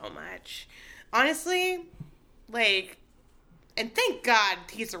much. Honestly, like, and thank God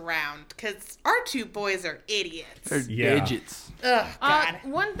he's around, because our two boys are idiots. They're Yeah. idiots. Ugh, God.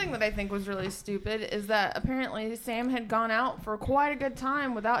 One thing that I think was really stupid is that apparently Sam had gone out for quite a good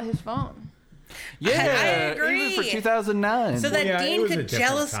time without his phone. Yeah, agree. even for 2009. So that yeah, it Dean was a could different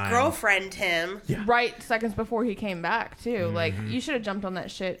jealous time. girlfriend him. Yeah. Right seconds before he came back, too. Like, you should have jumped on that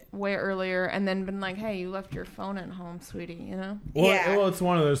shit way earlier and then been like, hey, you left your phone at home, sweetie, you know? Well, Yeah. well, it's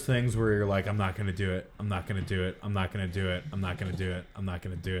one of those things where you're like, I'm not going to do it. I'm not going to do it. I'm not going to do it. I'm not going to do it. I'm not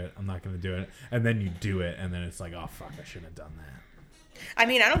going to do it. I'm not going to do it. And then you do it, and then it's like, oh, fuck, I shouldn't have done that. I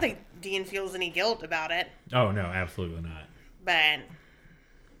mean, I don't think Dean feels any guilt about it, Oh, no, absolutely not. but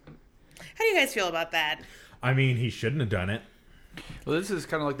how do you guys feel about that? I mean, he shouldn't have done it. Well, this is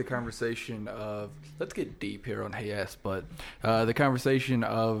kind of like the conversation of, let's get deep here on Hey Yes, but the conversation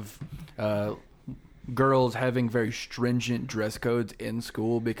of girls having very stringent dress codes in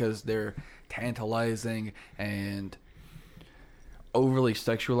school because they're tantalizing and overly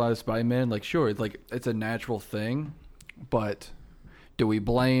sexualized by men. Like, sure, it's a natural thing, but do we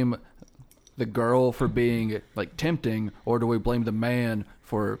blame the girl for being like tempting, or do we blame the man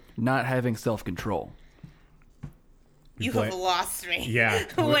for not having self-control? You Blame- have lost me. Yeah.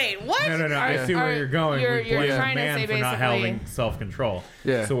 Wait, what? No. I see where you're going. You're We blame the trying to man say for not basically- having self-control.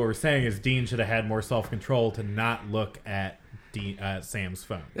 Yeah. So what we're saying is Dean should have had more self-control to not look at Sam's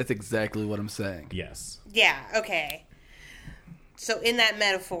phone. That's exactly what I'm saying. Yes. Yeah, okay. So in that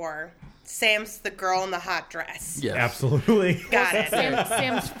metaphor, Sam's the girl in the hot dress. Yes. Absolutely. Got it.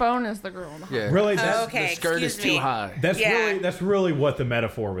 Sam's phone is the girl in the Yeah. Really, that's, Okay, The skirt is excuse too me. high. Yeah. that's really what the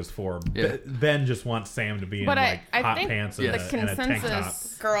metaphor was for. Yeah. Ben just wants Sam to be But in I- like I hot think pants the and, and a tank top.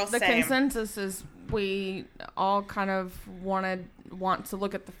 consensus, Girl, the same. consensus is we all kind of want to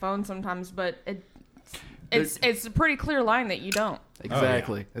look at the phone sometimes, but it's a pretty clear line that you don't.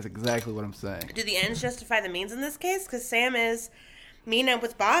 Exactly. That's exactly what I'm saying. Do the ends justify the means in this case? Because Sam is meeting up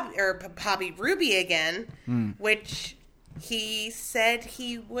with Bobby Ruby again, which he said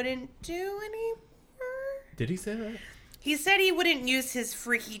he wouldn't do anymore. Did he say that? He said he wouldn't use his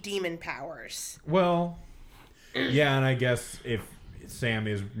freaky demon powers. Well, yeah, and I guess if Sam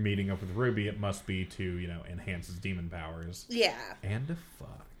is meeting up with Ruby, it must be to, enhance his demon powers. Yeah. And to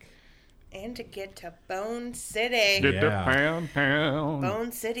fuck. And to get to Bone City. Yeah. Pound.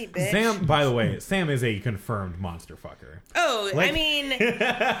 Bone City, bitch. Sam, by the way, Sam is a confirmed monster fucker. Oh, Like- I mean,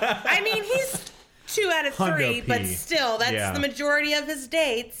 he's 2 out of 3, Hundo but P. still, that's Yeah. the majority of his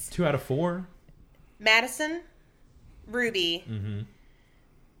dates. 2 out of 4? Madison, Ruby,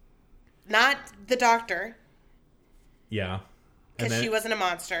 not the doctor, Yeah. And because then, she wasn't a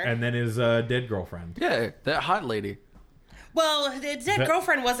monster. and then his dead girlfriend. Yeah, that hot lady. Well, the dead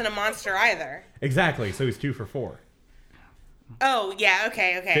girlfriend wasn't a monster either. Exactly. So he's 2 for 4. Oh, yeah,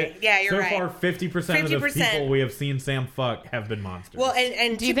 okay. Yeah, you're right. So far, 50% of the 50%. people we have seen Sam fuck have been monsters. Well,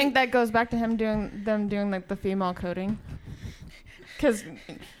 and Do you think that goes back to him doing like the female coding? Because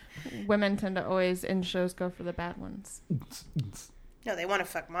women tend to always in shows go for the bad ones. No, they want to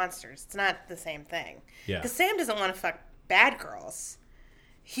fuck monsters. It's not the same thing. Yeah. Because Sam doesn't want to fuck bad girls.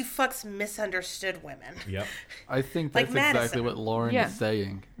 He fucks misunderstood women. Yep. I think Like that's exactly Madison. what Lauren Yeah. is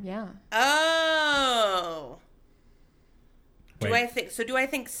saying. Yeah. Oh. Do Wait. I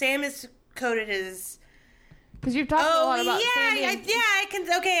think Sam is coded as... Because you've talked a Oh, lot about yeah, Sandy and- I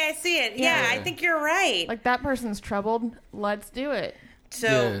can... Okay, I see it. Yeah, Yeah. I think you're right. like that person's troubled. Let's do it. So,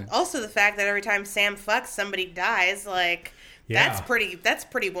 Yeah. also the fact that every time Sam fucks, somebody dies, like... Yeah. That's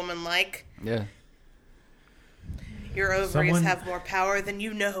pretty woman-like. Yeah. Your ovaries Someone- have more power than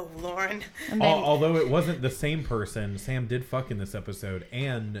you know, Lauren. And then, Although it wasn't the same person, Sam did fuck in this episode,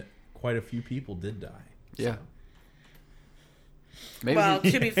 and quite a few people did die. Yeah. Maybe Well,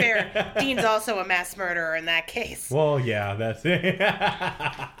 to be fair, Dean's also a mass murderer in that case. Well, yeah, that's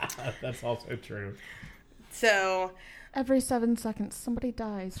that's also true. So, every 7 seconds, somebody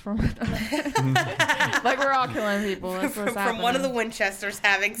dies from it. Like we're all killing people. That's what's from one of the happening. Winchesters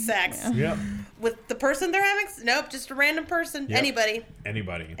having sex. Yep. With the person they're having... Nope, just a random person. Yep. Anybody.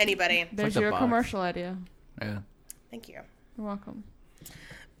 Anybody. There's the your box. commercial idea. yeah. Thank you. You're welcome.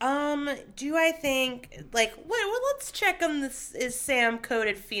 Do I think, like, well, let's check on this is Sam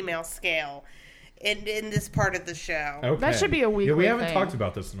coded female scale in this part of the show. Okay. That should be a Yeah, we weekly haven't thing. talked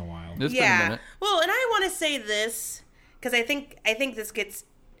about this in a while. It's been a Yeah. minute. Well, and I want to say this because I think this gets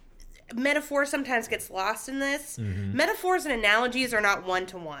metaphor sometimes gets lost in this. Metaphors and analogies are not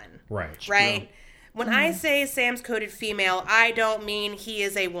one-to-one, Right. right? When I say Sam's coded female, I don't mean he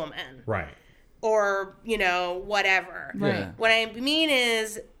is a woman Right. or, whatever. Right. Yeah. What I mean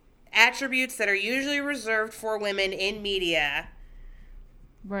is attributes that are usually reserved for women in media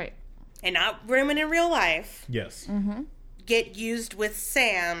Right. and not women in real life Yes. get used with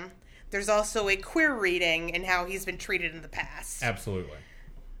Sam. There's also a queer reading in how he's been treated in the past. Absolutely.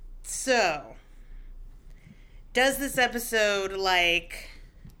 So, does this episode,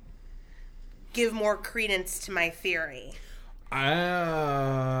 give more credence to my theory?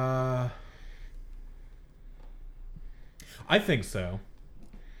 I think so.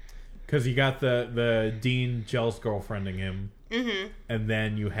 Because you got the Dean jealous girlfriending him, and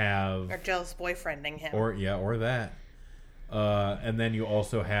then you have Or jealous boyfriending him? or that, and then you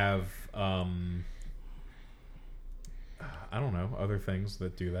also have I don't know, other things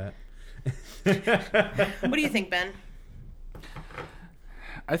that do that. What do you think, Ben?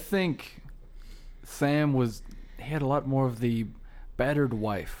 I think Sam he had a lot more of the battered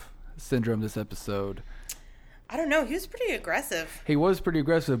wife syndrome this episode. I don't know. He was pretty aggressive. He was pretty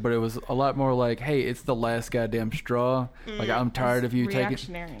aggressive, but it was a lot more like, hey, it's the last goddamn straw. Like, I'm tired of you taking...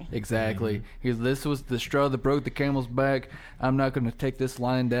 Reactionary. Exactly. This was the straw that broke the camel's back. I'm not going to take this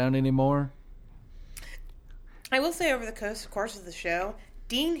line down anymore. I will say over the course of the show,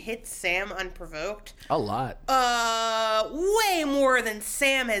 Dean hits Sam unprovoked. A lot. Way more than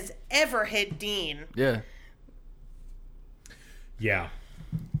Sam has ever hit Dean. Yeah. Yeah,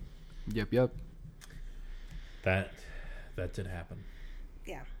 Yep. that did happen.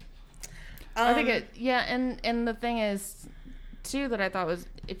 Yeah. I think and the thing is, too, that I thought was,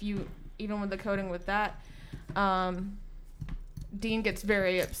 if you, even with the coding with that, Dean gets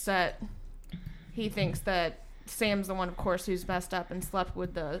very upset. He thinks that Sam's the one, of course, who's messed up and slept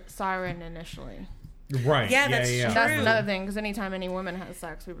with the siren initially. Right. Yeah, that's true. That's another thing, because anytime any woman has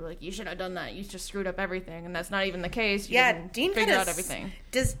sex, we were like, you should have done that. You just screwed up everything. And that's not even the case. You Yeah, didn't Dean figure kinda out everything.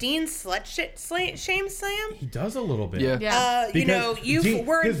 Does Dean shame Sam? He does a little bit. Yeah. Yeah. You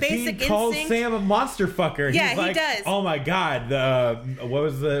were in 'cause Basic Dean calls Instinct. Sam a monster fucker. Yeah, He's he like, does. Oh my god, what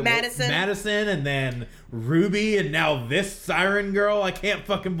was the Madison, and then Ruby, and now this siren girl. I can't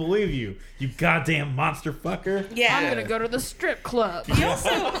fucking believe you, you goddamn monster fucker. Yeah. I'm going to go to the strip club.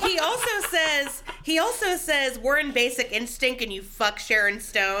 He also says we're in Basic Instinct and you fuck Sharon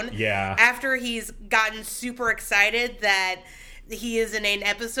Stone. Yeah. After he's gotten super excited that he is in an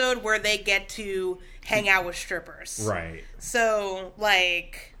episode where they get to hang out with strippers. Right. So,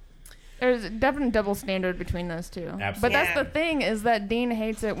 There's a definite double standard between those two. Absolutely. But that's Yeah. the thing, is that Dean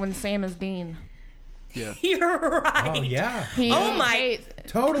hates it when Sam is Dean. Yeah. you're right. Oh yeah. He Oh my- hates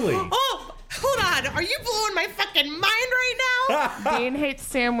Totally. Oh, Hold on, are you blowing my fucking mind right now? Dean hates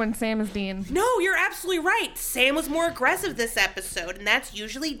Sam when Sam is Dean. No, you're absolutely right. Sam was more aggressive this episode, and that's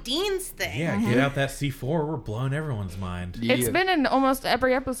usually Dean's thing. Yeah, get out that C4. We're blowing everyone's mind. Yeah. It's been in almost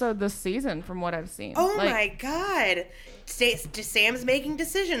every episode this season, from what I've seen. Oh Like, my god. Sam's making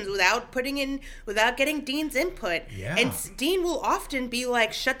decisions without getting Dean's input. Yeah. And Dean will often be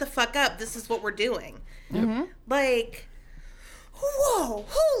like, shut the fuck up, this is what we're doing. Like, whoa,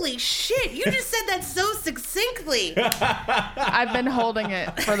 holy shit, you just said that so succinctly. I've been holding it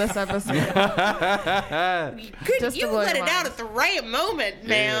for this episode. Just to You blow let your it out mind. at the right moment,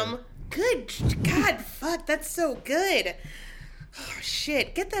 ma'am. Good God, fuck, that's so good. Oh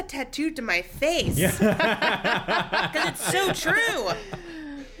shit, get that tattooed to my face. Yeah. Because it's so true.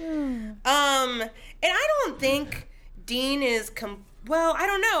 And I don't think Dean is well, I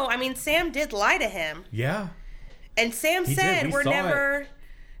don't know. I mean, Sam did lie to him. Yeah. And Sam He did. said, We I'm saw never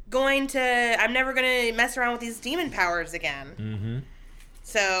going to mess around with these demon powers again. Mm-hmm.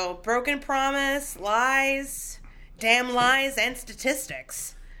 So, broken promise, lies, damn lies, and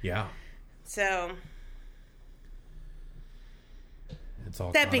statistics. Yeah. So, It's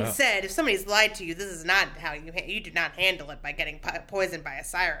all that caught being up. said, if somebody's lied to you, this is not how you do not handle it by getting poisoned by a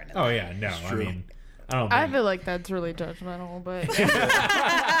siren. Oh, yeah, no. I true. mean, I don't I think... feel like that's really judgmental, but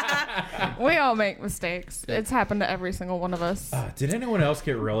we all make mistakes. It's happened to every single one of us. Did anyone else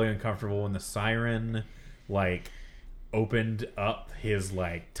get really uncomfortable when the siren, like, opened up his,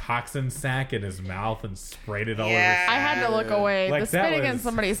 like, toxin sack in his mouth and sprayed it all Yeah. I had to look away. Like, the that spitting in was-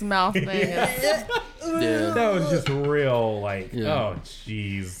 somebody's mouth thing. Yeah. Yeah. That was just real, like, Yeah. oh,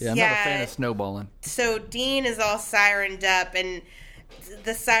 jeez. Yeah, I'm not a fan of snowballing. So Dean is all sirened up, and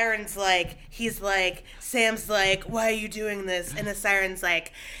the siren's like, Sam's like, why are you doing this? And the siren's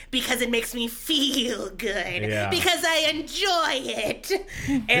like, because it makes me feel good. Yeah. Because I enjoy it.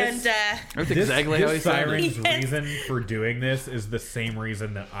 And, That's exactly how he this sounded. siren's Yes. reason for doing this is the same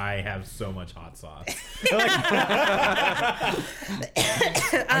reason that I have so much hot sauce. I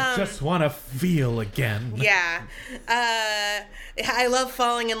just want to feel again. yeah. I love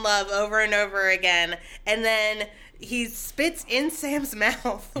falling in love over and over again. And then he spits in Sam's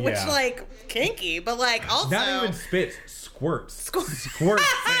mouth, which, Yeah. like, kinky, but, like, also... Not even spits, squirts. Squirts.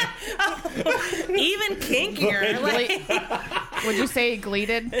 even kinkier. Like, Would you say he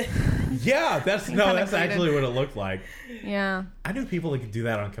gleated? Yeah, that's kinda actually what it looked like. Yeah. I knew people that could do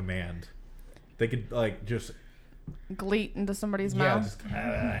that on command. They could, like, just Gleat into somebody's yeah, mouth. just,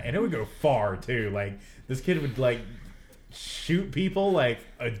 and it would go far too. Like, this kid would, like, shoot people like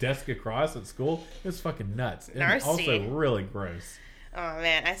a desk across at school. It was fucking nuts. And Narcy. also really gross. oh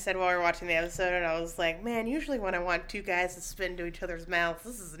man, I said while we were watching the episode, and I was like, man, usually when I want two guys to spit into each other's mouths,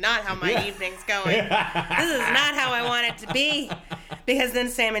 this is not how my evening's going. This is not how I want it to be. Because then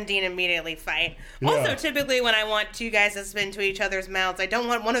Sam and Dean immediately fight. Also, Yeah. typically when I want two guys to spit into each other's mouths, I don't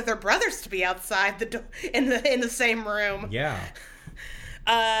want one of their brothers to be outside the door in the same room. Yeah.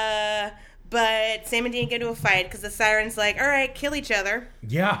 But Sam and Dean get into a fight because the siren's like, all right, kill each other.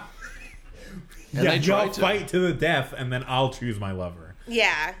 Yeah. And Yeah, they try y'all to. fight to the death, and then I'll choose my lover.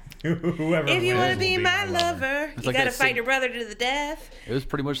 Yeah. Whoever If you wins want to will be my lover, you like gotta that fight scene- your brother to the death. It was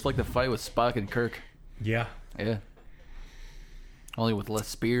pretty much like the fight with Spock and Kirk. Yeah. Yeah. Only with less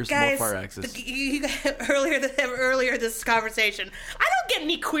spears, Guys, more fire axes. earlier this conversation, I don't get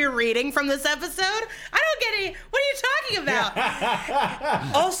any queer reading from this episode. I don't get any. What are you talking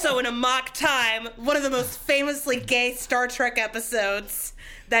about? Also, in a mock time, one of the most famously gay Star Trek episodes.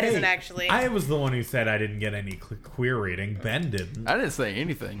 That Hey, not actually. I was the one who said I didn't get any queer reading. Ben didn't. I didn't say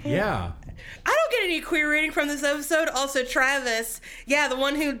anything. Yeah. I don't get any queer reading from this episode. Also, Travis, yeah, the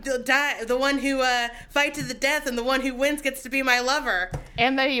one who fight to the death, and the one who wins gets to be my lover.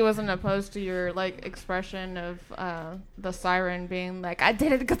 And that he wasn't opposed to your, like, expression of the siren being like, I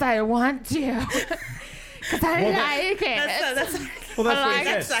did it because I want to. Because I like it. That's Well, I that's what like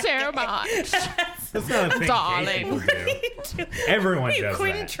he it said. so much. That's not a thing Darling. gay people do. Everyone you does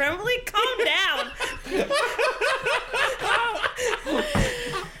Quinn that. Tremblay, calm down.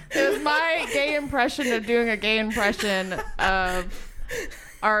 It was my gay impression of doing a gay impression of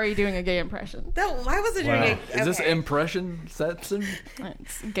Ari doing a gay impression. No, why wasn't Wow. doing it? Is this Okay. impression-ception?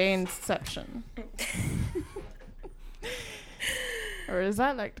 It's gay inception. Or as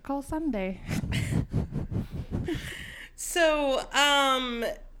I like to call Sunday. So,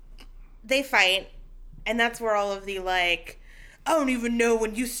 they fight, and that's where all of the, like, I don't even know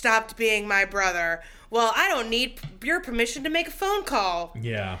when you stopped being my brother. Well, I don't need your permission to make a phone call.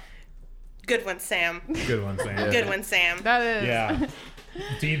 Yeah. Good one, Sam. Good one, Sam. Good one, Sam. That is. Yeah.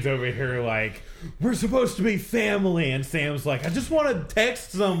 Dean's over here like, we're supposed to be family, and Sam's like, I just want to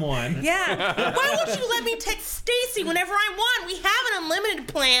text someone. Yeah. Why won't you let me text Stacy whenever I want? We have an unlimited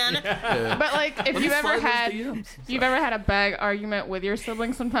plan. But like, if me you've ever slide those had, DMs. if you've ever had a bag argument with your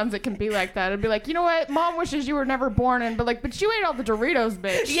siblings, sometimes it can be like that. It'd be like, you know what, Mom wishes you were never born in, but you ate all the Doritos,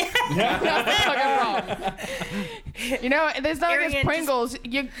 bitch. Yeah. That's the fucking problem. You know, there's not Arian, against Pringles.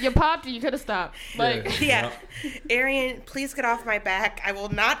 You popped it, you could have stopped. Like, Yeah. Arian, please get off my back. I will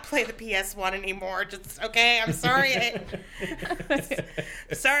not play the PS1 anymore. Just okay. I'm sorry.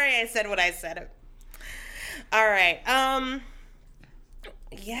 Sorry, I said what I said. All right.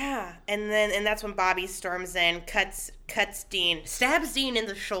 Yeah, and that's when Bobby storms in, cuts Dean, stabs Dean in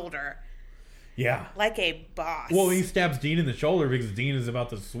the shoulder Yeah. like a boss. Well, he stabs Dean in the shoulder because Dean is about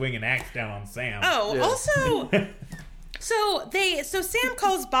to swing an axe down on Sam. Oh, Yeah. also, so Sam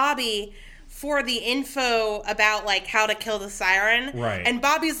calls Bobby for the info about like how to kill the siren. Right. And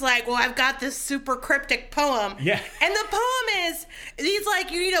Bobby's like, well, I've got this super cryptic poem. Yeah. And the poem is, he's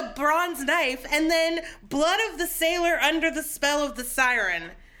like, you need a bronze knife and then blood of the sailor under the spell of the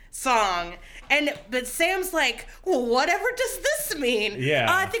siren song. But Sam's like, well, whatever does this mean? Yeah.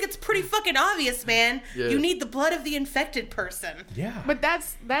 I think it's pretty fucking obvious, man. Yeah. You need the blood of the infected person. Yeah. but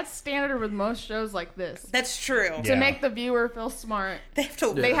that's standard with most shows like this. That's true. Yeah. To make the viewer feel smart, They have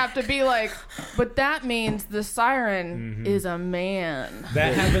to they have to be like, but that means the siren is a man.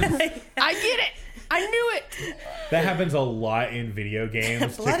 That happens. I get it. I knew it. That happens a lot in video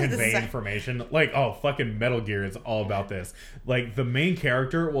games to Blood of the convey siren. information. Like, oh, fucking Metal Gear is all about this. Like, the main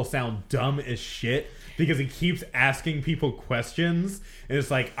character will sound dumb as shit because he keeps asking people questions. And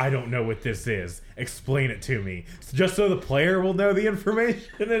it's like, I don't know what this is. Explain it to me. Just so the player will know the information.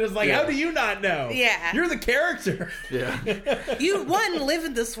 And it's like, Yeah. how do you not know? Yeah. You're the character. Yeah. You, one, live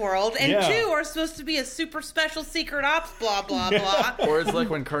in this world, and Yeah. two, are supposed to be a super special secret ops, blah, blah, blah. Or it's like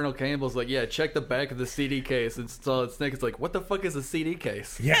when Colonel Campbell's like, yeah, check the back of the CD case. And Solid Snake is like, what the fuck is a CD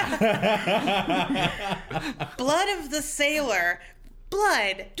case? Yeah. Blood of the sailor.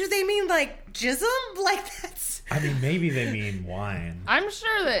 Blood. Do they mean, like, jism? Like, that's... I mean, maybe they mean wine. I'm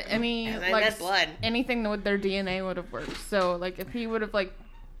sure that any Yeah, they like meant blood. anything with their DNA would have worked. So like if he would have like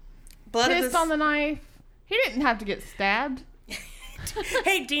Blood of pissed on the knife, he didn't have to get stabbed.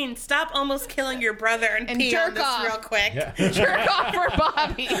 Hey, Dean, stop almost killing your brother and And pee on jerk this off. real quick. Yeah. Jerk off for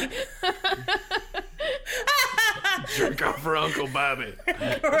Bobby. Jerk off for Uncle Bobby.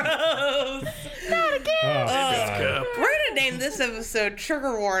 Gross. Not again. Oh, God. We're gonna name this episode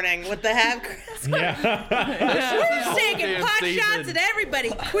Trigger Warning with the Habcrest. Yeah. We're just taking damn pot season. shots at everybody.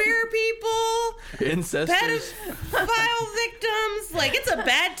 Queer people, Incestors. pedophile victims. Like, it's a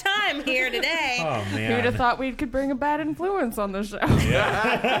bad time here today. Oh, Who would have man. thought we could bring a bad influence on the show?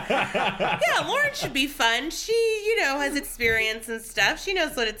 Yeah, Lauren should be fun. She, has experience and stuff. She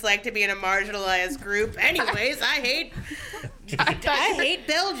knows what it's like to be in a marginalized group. Anyways, I hate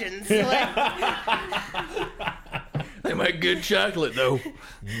Belgians. Like, They make good chocolate, though.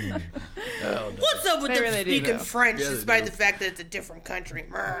 what's up with They them really do, speaking though. French Yeah, they despite do. the fact that it's a different country?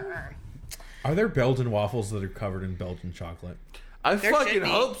 Are there Belgian waffles that are covered in Belgian chocolate? I There fucking should be.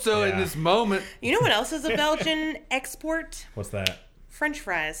 hope so in Yeah. this moment. You know what else is a Belgian export? What's that? French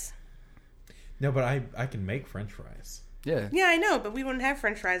fries. No, but I can make French fries. Yeah. Yeah, I know, but we wouldn't have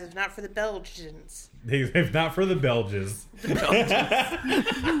French fries if not for the Belgians. If not for the Belges.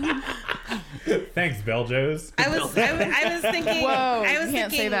 Thanks, Belgos. I was thinking. Whoa, I was you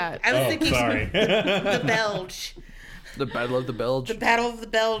can't thinking, say that. I was Oh, thinking sorry. the Belge, The Battle of the Belge. the Battle of the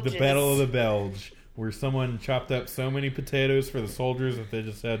Belges. The Battle of the Belge, where someone chopped up so many potatoes for the soldiers that they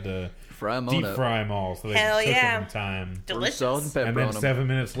just had to Fry 'em on deep up. fry them all, so they Hell could cook yeah. them in time. Delicious. Salt and pepper And then on 'em. 7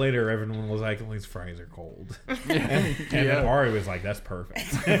 minutes later, everyone was like, "These fries are cold." And then Ari was like, "That's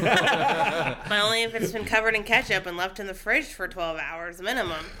perfect." But only if it's been covered in ketchup and left in the fridge for 12 hours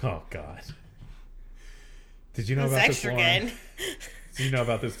minimum. Oh God! Did you know It's about extra this, Lauren? good. Did you know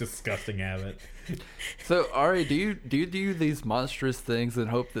about this disgusting habit? So, Ari, do you do these monstrous things and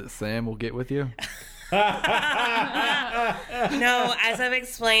hope that Sam will get with you? No, as I've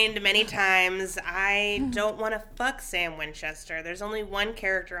explained many times, I don't want to fuck Sam Winchester. There's only one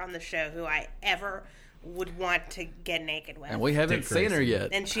character on the show who I ever would want to get naked with. And we haven't Dick seen her Grayson. yet.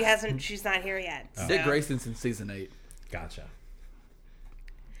 And she's not here yet. Dick so Grayson's in season 8. Gotcha.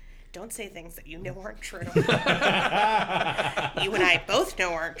 Don't say things that you know aren't true. You and I both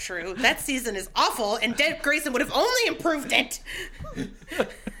know aren't true. That season is awful, and Dick Grayson would have only improved it.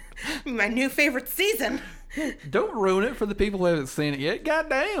 My new favorite season. Don't ruin it for the people who haven't seen it yet.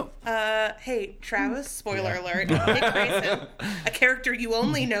 Goddamn. Hey, Travis, spoiler alert. Dick Grayson, a character you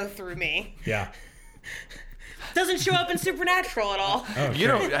only know through me. Yeah. Doesn't show up in Supernatural at all. Oh, You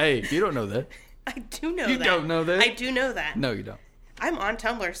don't. Hey, you don't know that. I do know You that. don't know that? I do know that. No, you don't. I'm on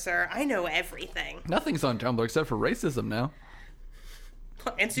Tumblr, sir. I know everything. Nothing's on Tumblr except for racism now.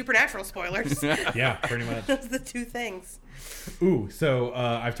 And Supernatural spoilers. Yeah, pretty much. Those are the two things. Ooh, so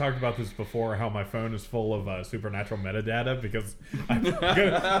I've talked about this before. How my phone is full of supernatural metadata because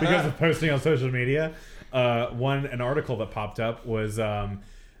of posting on social media. An article that popped up was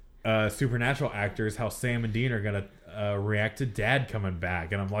supernatural actors, how Sam and Dean are gonna react to Dad coming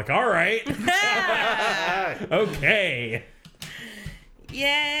back, and I'm like, all right, okay.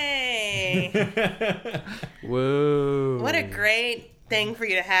 Yay! Whoa. What a great thing for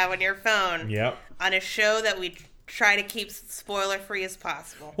you to have on your phone. Yep. On a show that we try to keep spoiler free as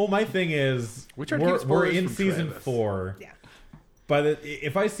possible. Well, my thing is, We try to keep we're spoilers in from season Travis. 4. Yeah. But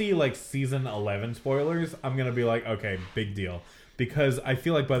if I see like season 11 spoilers, I'm gonna be like, okay, big deal. Because I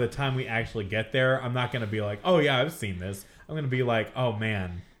feel like by the time we actually get there, I'm not gonna be like, oh yeah, I've seen this. I'm gonna be like, oh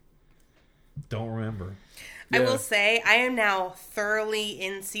man, don't remember. I Yeah. will say I am now thoroughly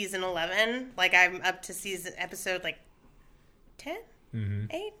in season 11. Like I'm up to episode like 10,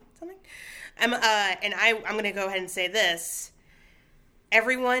 8, something. I'm going to go ahead and say this.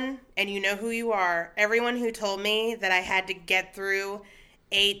 Everyone, and you know who you are, everyone who told me that I had to get through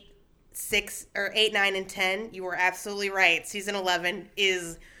 8, 9, and 10, you were absolutely right. Season 11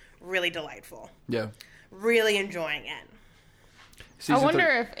 is really delightful. Yeah. Really enjoying it. I Season wonder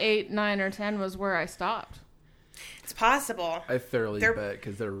thir- if 8, 9, or 10 was where I stopped. It's possible. I thoroughly They're- bet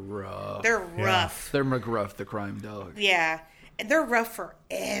because they're rough. They're rough. They're McGruff, the crime dog. Yeah. And they're rough for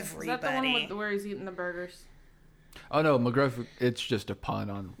Is everybody. that the one with where he's eating the burgers? Oh no, McGruff. It's just a pun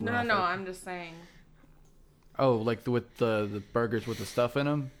on. No, rough. I'm just saying. Oh, like with the burgers with the stuff in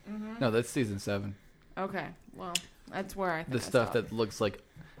them. No, that's season 7. Okay, well, that's where I think The I stuff stopped. that looks like.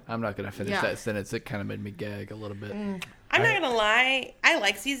 I'm not gonna finish Yeah. that sentence. It kind of made me gag a little bit. I'm not gonna lie, I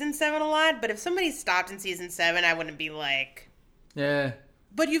like season 7 a lot, but if somebody stopped in season 7, I wouldn't be like, Yeah.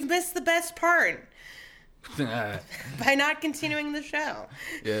 but you've missed the best part yeah. by not continuing the show.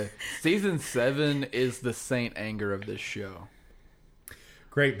 Season 7 is the Saint Anger of this show.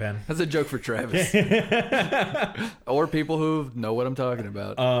 Great, Ben. That's a joke for Travis. Or people who know what I'm talking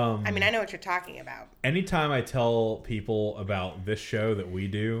about. I mean, I know what you're talking about. Anytime I tell people about this show that we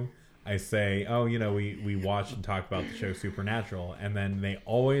do, I say, oh, you know, we watched and talked about the show Supernatural, and then they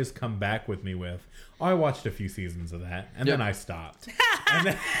always come back with me with, oh, I watched a few seasons of that, and Yep. then I stopped. And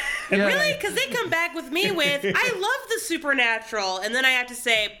then, Yeah. Really? Because they come back with me with, I love the Supernatural, and then I have to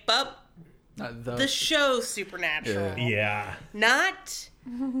say, but Not the show Supernatural, yeah. not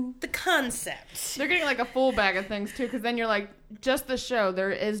the concept. They're getting like a full bag of things too, because then you're like, just the show.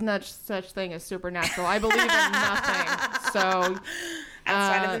 There is no such thing as supernatural. I believe in nothing. So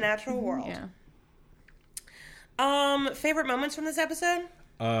Outside of the natural world. yeah. Favorite moments from this episode?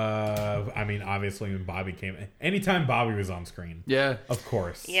 I mean, obviously when Bobby came, anytime Bobby was on screen, Yeah. of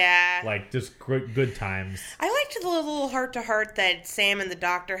course. Yeah. Like, just good times. I liked the little heart-to-heart that Sam and the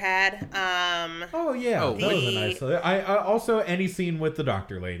doctor had. Oh, yeah. Oh, that was a nice. I also, any scene with the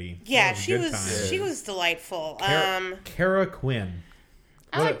doctor lady. Yeah, That a she good was time. she was delightful. Kara Quinn.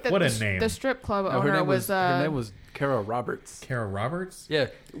 I like that what a the, name. the strip club No, owner her name was Kara Roberts. Kara Roberts? Yeah.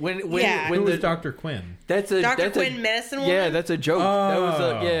 When Yeah. Who when was the Dr. Quinn? that's a Dr. that's Quinn, a, medicine woman. Yeah, that's a joke. That was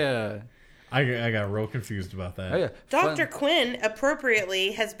Oh. yeah. I got real confused about that. Oh yeah. Dr. Fun. Quinn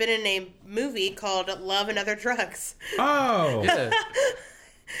appropriately has been in a movie called Love and Other Drugs. Oh! Yeah.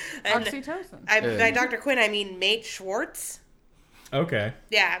 And oxytocin. Yeah. by Dr. Quinn, I mean Mate Schwartz. Okay.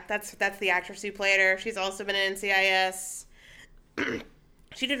 Yeah, that's the actress who played her. She's also been in NCIS.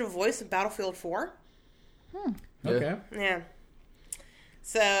 She did a voice of Battlefield 4. Yeah. Okay. Yeah.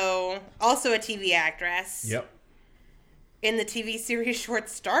 So, also a TV actress. Yep. In the TV series short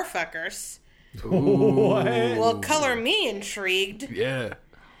Starfuckers. What? Well, color me intrigued. Yeah.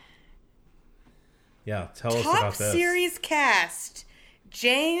 Yeah, tell us Top about this. series cast.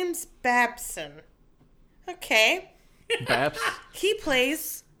 James Babson. Okay. Baps. He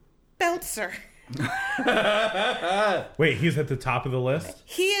plays Bouncer. Wait, he's at the top of the list?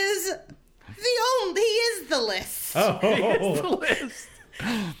 He is the list. Oh. list.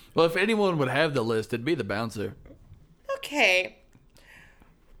 Well, if anyone would have the list, it'd be the bouncer. Okay.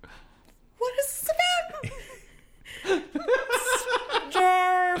 What is this about?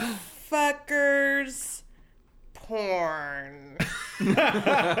 Starfuckers porn.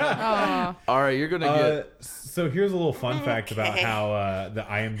 Oh, All right, you're gonna get. So here's a little fun fact about Okay. how the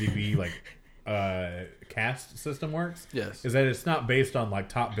IMDb cast system works. Yes. Is that it's not based on like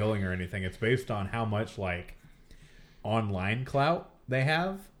top billing or anything. It's based on how much like online clout they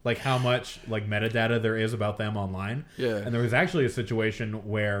have, like how much like metadata there is about them online. Yeah. And there was actually a situation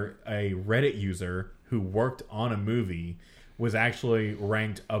where a Reddit user who worked on a movie was actually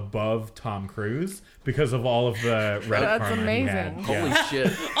ranked above Tom Cruise because of all of the Reddit That's karma he had. amazing. Holy Yeah.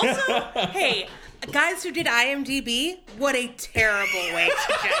 shit. Also, hey, guys who did IMDb, what a terrible way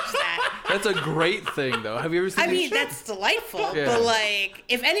to judge that. That's a great thing, though. Have you ever seen I this mean, shit? that's delightful, Yeah. but like,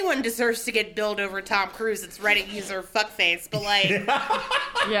 if anyone deserves to get billed over Tom Cruise, it's Reddit user fuckface. But like,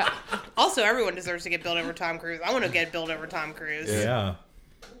 Yeah. also everyone deserves to get billed over Tom Cruise. I want to get billed over Tom Cruise. Yeah.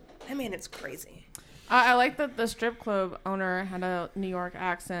 I mean, it's crazy. I like that the strip club owner had a New York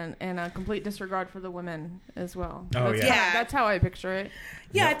accent and a complete disregard for the women as well. Oh, That's yeah. how- that's how I picture it.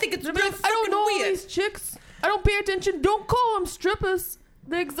 Yeah, I think it's They're really like, I don't fucking know all weird. these chicks. I don't pay attention. Don't call them strippers.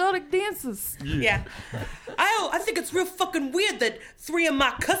 They're exotic dancers. Yeah. I think it's real fucking weird that 3 of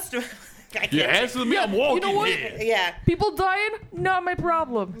my customers. You answer me, I'm walking know what? here. Yeah. People dying, not my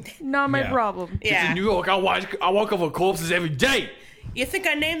problem. Not my Yeah. problem. Yeah. In New York, I walk over corpses every day. You think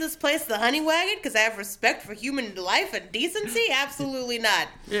I named this place the Honey Wagon because I have respect for human life and decency? Absolutely not.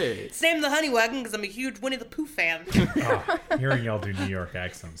 Yeah. It's named the Honey Wagon because I'm a huge Winnie the Pooh fan. Oh, hearing y'all do New York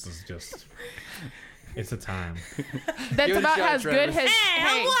accents is just, it's a time. That's Give it a about shot, as good Travis. as Hey,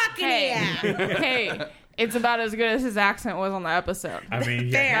 I'm walking here. hey, it's about as good as his accent was on the episode. I mean,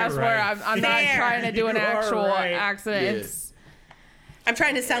 yeah, Fair. you're That's where right. I'm not Fair. trying to do an You are actual right. accent. Yeah. It's I'm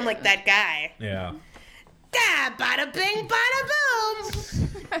trying to sound like that guy. Yeah. Ah, bada bing, bada boom.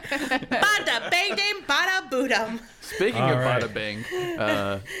 Bada bang, ding, bada boodum. Speaking All of right. Bada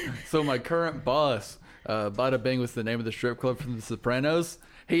Bing, so my current boss, Bada Bing was the name of the strip club from The Sopranos.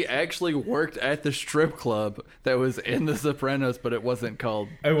 He actually worked at the strip club that was in The Sopranos, but it wasn't called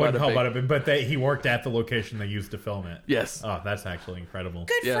It wasn't called Bing. Bada Bing, but he worked at the location they used to film it. Yes. Oh, that's actually incredible.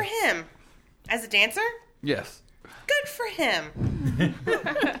 Good Yeah. for him. As a dancer, Yes. good for him.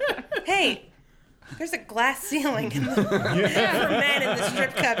 Hey, there's a glass ceiling in the, for men in the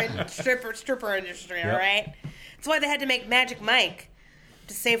strip club and stripper industry. Yep. All right, that's why they had to make Magic Mike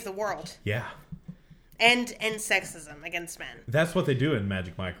to save the world Yeah. and sexism against men. That's what they do in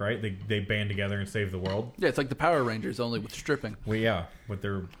Magic Mike, right? They band together and save the world. Yeah, it's like the Power Rangers, only with stripping. Well, yeah, with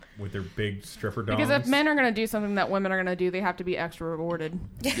their big stripper dogs. because if men are going to do something that women are going to do, they have to be extra rewarded.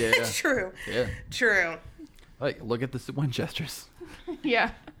 Yeah. True. Yeah. True. Like, look at the Winchesters.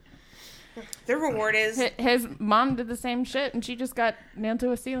 Yeah. The reward is, His mom did the same shit, and she just got nailed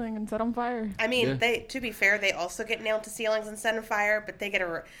to a ceiling and set on fire. I mean, Yeah. they. To be fair, they also get nailed to ceilings and set on fire, but they get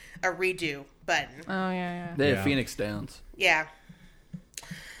a redo button. Oh, yeah. They Yeah. have Phoenix Downs. Yeah.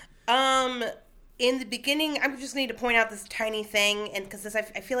 In the beginning, I just need to point out this tiny thing, and because I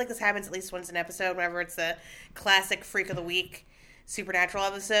feel like this happens at least once an episode, whenever it's a classic Freak of the Week Supernatural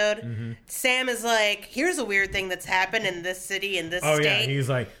episode. Mm-hmm. Sam is like, here's a weird thing that's happened in this city, in this Oh yeah, state. he's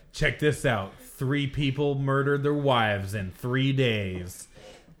like, check this out. 3 people murdered their wives in 3 days.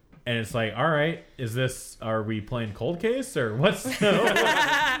 And it's like, all right, are we playing cold case or what's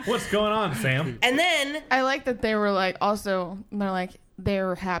going on, Sam? And then, I like that they were like, also, they're like, they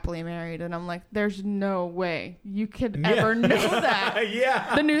were happily married. And I'm like, there's no way you could ever know that.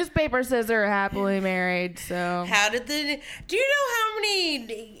 Yeah. The newspaper says they're happily married, so. do you know how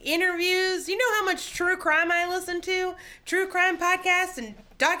many interviews, you know how much true crime I listen to? True crime podcasts and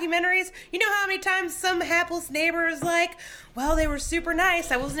documentaries? You know how many times some hapless neighbor is like, well, they were super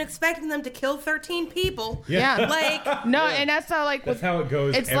nice. I wasn't expecting them to kill 13 people. Yeah. Like, No, and that's how, like, That's with, how it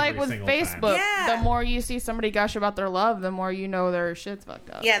goes. it's every like with single Facebook. time. Yeah. The more you see somebody gush about their love, the more you know their shit's fucked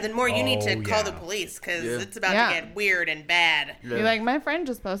up. yeah, then more you need to Oh, call yeah. the police because Yeah. it's about Yeah. to get weird and bad. Yeah. You're like, my friend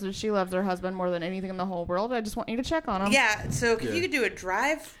just posted she loves her husband more than anything in the whole world. I just want you to check on him. Yeah, so if Yeah. you could do a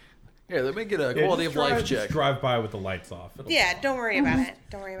drive, Yeah, let me get a Yeah, quality just of life drive- check. Just drive by with the lights off. It'll- yeah, don't worry about it.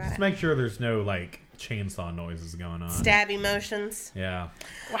 Don't worry about Just it. make sure there's no like chainsaw noises going on. Stab emotions. Yeah.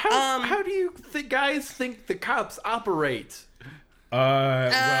 How do you guys think the cops operate? Well,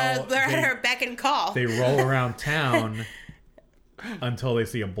 They're at her beck and call. they roll around town until they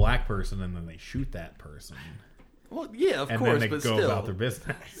see a black person and then they shoot that person. Well, yeah, of And course, then they but go still. about their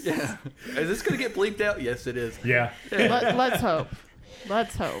business. Yeah. Is this going to get bleeped out? Yes, it is. Yeah. Let's hope.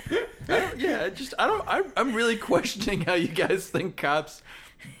 Let's hope. I'm really questioning how you guys think cops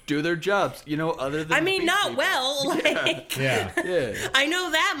do their jobs, other than I mean, beat not people. well. Like, Yeah. Yeah. I know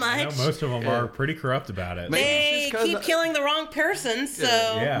that I much. know most of them Yeah. are pretty corrupt about it. Maybe They it's just 'cause keep killing the wrong person, so.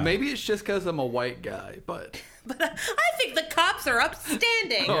 Yeah. Maybe it's just because I'm a white guy, but... But I think the cops are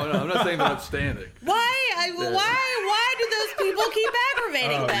upstanding. Oh, no, I'm not saying that I'm standing. Why do those people keep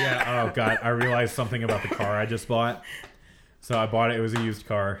aggravating Oh them? yeah. Oh god. I realized something about the car I just bought. So I bought it. It was a used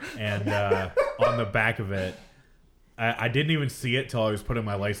car, and on the back of it, I didn't even see it till I was putting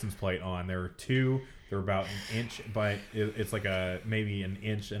my license plate on. There were two. They're about an inch, but it's like maybe an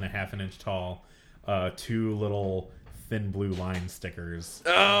inch and a half an inch tall. Two little thin blue line stickers.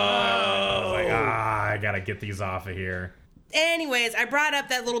 Oh, I was like, I gotta get these off of here. Anyways, I brought up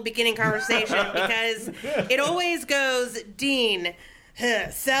that little beginning conversation because it always goes, Dean,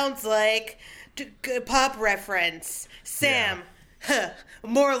 sounds like pop reference. Sam,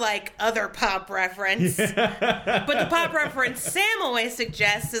 more like other pop reference. But the pop reference Sam always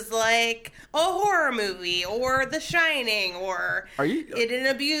suggests is like a horror movie or The Shining or in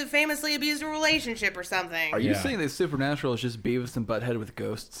an famously abusive relationship or something. Are you saying that Supernatural is just Beavis and Butthead with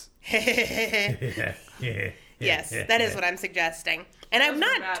ghosts? Yes, that is what I'm suggesting. And I'm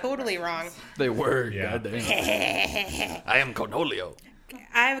not totally wrong. They were. Yeah. Goddamn. I am Cornolio.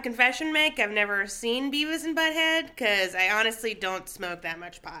 I have a confession to make. I've never seen Beavis and Butthead because I honestly don't smoke that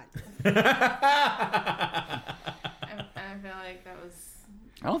much pot. I feel like that was...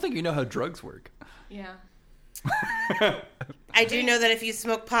 I don't think you know how drugs work. Yeah. I do know that if you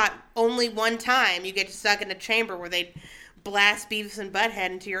smoke pot only one time, you get stuck in a chamber where they blast Beavis and Butthead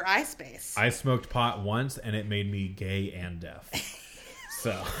into your eye space. I smoked pot once, and it made me gay and deaf.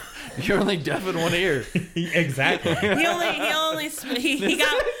 So you're only deaf in one ear. Exactly. He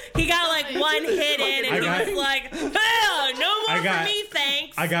got like one hit in, and he was like, "Oh, no more for me,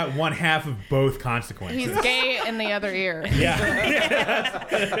 thanks." I got one half of both consequences. He's gay in the other ear. Yeah.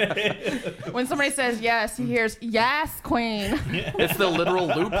 When somebody says yes, he hears "Yes, Queen." It's the literal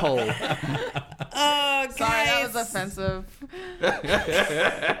loophole. Oh, guys. Sorry, that was offensive.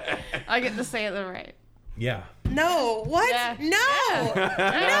 I get to say it right. Yeah. No. What? Yeah. No.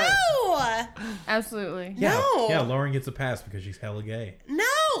 Yeah. No. Absolutely. Yeah. No. Yeah, Lauren gets a pass because she's hella gay. No.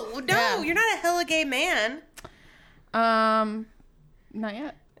 Yeah. You're not a hella gay man. Not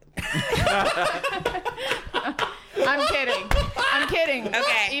yet. I'm kidding.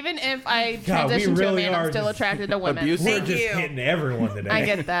 Okay. Even if I God, we transition to a really man, are I'm still just attracted to women. abusive. We're Thank just you. hitting everyone today. I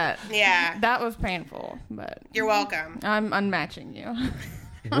get that. Yeah. That was painful, but You're welcome. I'm unmatching you.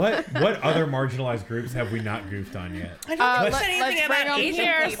 What other marginalized groups have we not goofed on yet? I don't think we said Let's anything bring about them Asian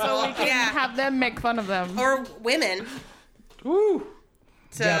here people. so we can have them make fun of them. Or women. Woo.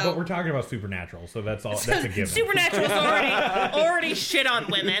 So, Yeah, but we're talking about Supernatural, so that's all. That's a given. Supernatural's already shit on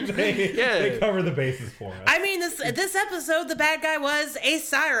women. They cover the bases for us. I mean, this episode, the bad guy was a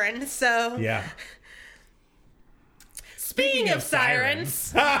siren. So, Yeah. speaking of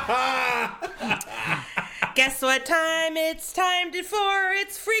sirens, guess what time it's timed it for?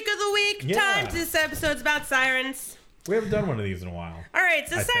 It's Freak of the Week Yeah. time. This episode's about sirens. We haven't done one of these in a while. All right,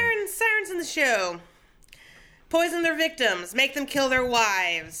 so I think. sirens in the show poison their victims, make them kill their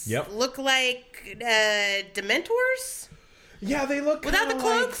wives. Yep. Look like Dementors. Yeah, they look Without kinda the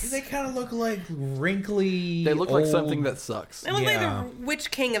cloaks? They kind of look like wrinkly. They look like old- something that sucks. They look like Yeah. the Witch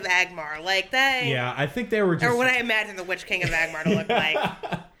King of Agmar. Like that. Yeah, I think they were just. Or what I imagine the Witch King of Agmar to look like.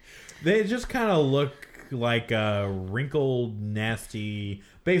 They just kind of look like a wrinkled, nasty.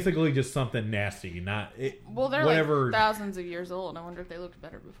 Basically, just something nasty. Not it, Well, they're whatever. like thousands of years old. I wonder if they looked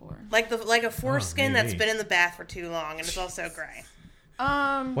better before. Like a foreskin that's maybe. been in the bath for too long and it's also gray.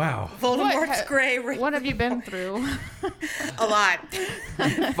 Wow. Voldemort's gray. What have you been through? A lot.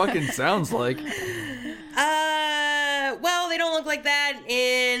 Fucking sounds like. Well, they don't look like that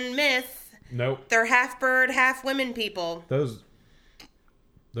in myth. Nope. They're half bird, half women people. Those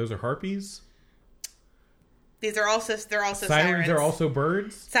are harpies. They're also Sirens sirens. are also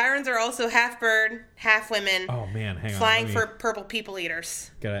birds. Sirens are also half bird, half women, Oh man, hang on. flying let me- for purple people eaters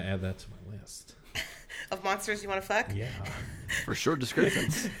Gotta add that to my list. of monsters you want to fuck. Yeah. For short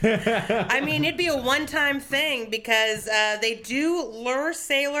descriptions. I mean, it'd be a one-time thing because they do lure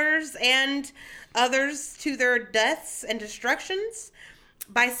sailors and others to their deaths and destructions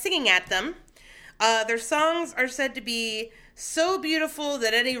by singing at them. Their songs are said to be so beautiful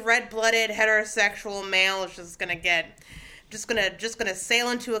that any red-blooded heterosexual male is just gonna sail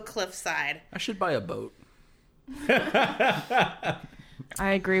into a cliffside. I should buy a boat.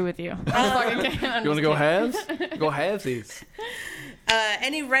 I agree with you. You want to go halves? Go halvesies.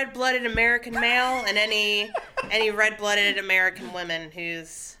 Any red-blooded American male and any red-blooded American woman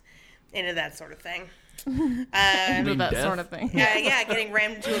who's into that sort of thing. Into that death? sort of thing. Yeah, getting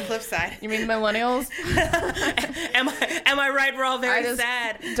rammed into a cliffside. You mean millennials? Am I right? We're all I very just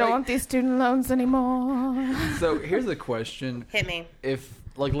sad. don't want these student loans anymore. So here's a question. Hit me. If,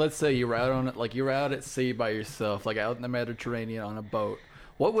 like, let's say you're out at sea by yourself, like out in the Mediterranean on a boat,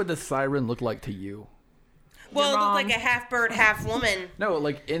 what would the siren look like to you? Well, it looked wrong. like a half bird, half woman No,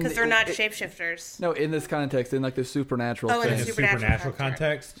 like in because they're not shapeshifters. No, in this context, in like the supernatural Oh, in thing. the In a Supernatural supernatural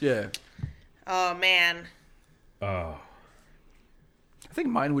context. context. Yeah. Oh man, Oh. I think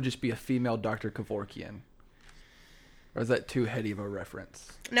mine would just be a female Dr. Kevorkian. Or is that too heady of a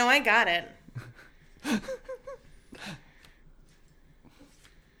reference? No, I got it.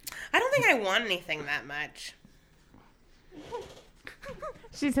 I don't think I want anything that much.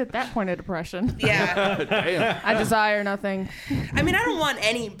 She's hit that point of depression. Yeah. Damn. I desire nothing. I mean, I don't want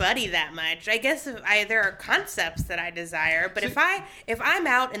anybody that much. I guess there are concepts that I desire, but if I'm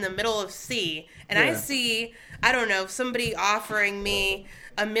out in the middle of sea and I Yeah. see, I don't know, somebody offering me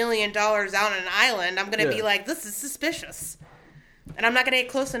 $1 million out on an island, I'm gonna be Yeah. like, this is suspicious, and I'm not gonna get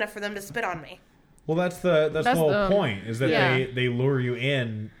close enough for them to spit on me. Well, that's the whole the- point, is that yeah. they lure you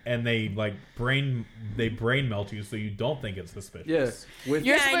in and they like brain melt you so you don't think it's suspicious. Yeah. With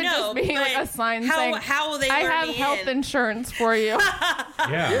You're Yeah, I supposed know, to be like but a sign how- saying, how will they I lure have me health in?" insurance for you.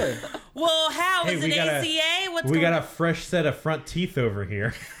 Yeah. Well, how Hey, is we it got a- ACA? What's We going got a on? fresh set of front teeth over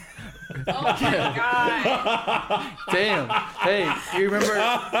here. Oh my god. Damn. Hey, you remember?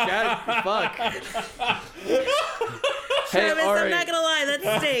 God, fuck. Hey, Travis, all I'm right. not gonna lie, that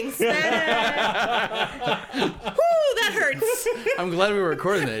stings. Woo, that hurts. I'm glad we were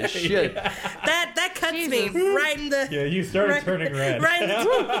recording this. Shit. That cuts Jesus. me right in the. Yeah, you started right, turning red. Right in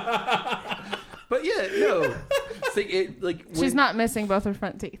the. But yeah, no. See, it, like, She's not missing both her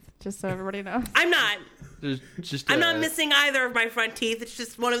front teeth, just so everybody knows. I'm not. Just, I'm not missing either of my front teeth. It's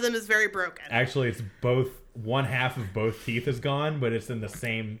just one of them is very broken. Actually, it's both. One half of both teeth is gone, but it's in the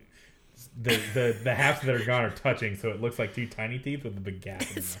same. The halves that are gone are touching, so it looks like two tiny teeth with a big gap.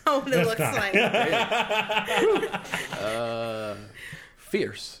 In them. So what it looks like.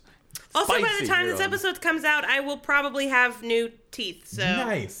 Fierce. Also, by the Spicy time here this on- episode comes out, I will probably have new teeth. So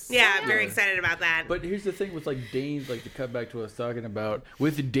Nice. Yeah, I'm very excited about that. But here's the thing with like Dean, like to cut back to what I was talking about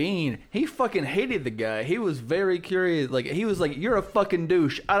with Dean, he fucking hated the guy. He was very curious. Like he was like, "You're a fucking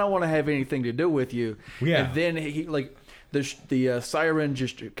douche. I don't want to have anything to do with you." Yeah. And then he like the siren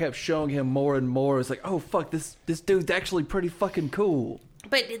just kept showing him more and more. It's like, "Oh fuck, this dude's actually pretty fucking cool."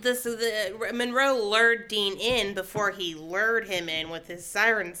 But Monroe lured Dean in before he lured him in with his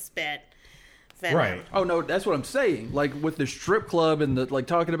siren spit venom. Right. Oh no, that's what I'm saying. Like with the strip club and the like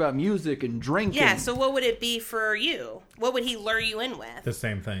talking about music and drinking. Yeah, so what would it be for you? What would he lure you in with? The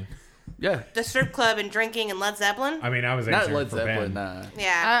same thing. yeah, The strip club and drinking and Led Zeppelin? I mean, I was not answering Led for Zeppelin. Ben. Nah.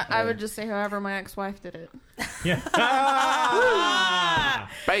 Yeah. I would just say however my ex-wife did it. Yeah.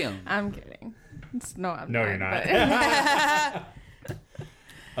 Bam. I'm kidding. I'm No, you're but-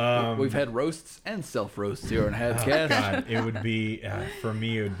 We've had roasts and self roasts here on Habscast. God, it would be for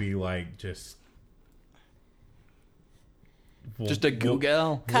me. It would be like just Just a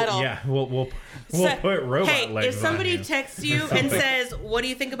Google. Cuddle. Yeah, we'll So- put robot hey, legs. if somebody on you. texts you and says, "What do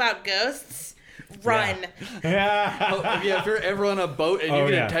you think about ghosts?" Run. Yeah. Oh, yeah, if you're ever on a boat and you Oh,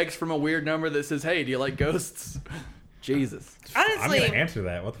 get yeah. a text from a weird number that says, "Hey, do you like ghosts?" Jesus. I'm Honestly, gonna answer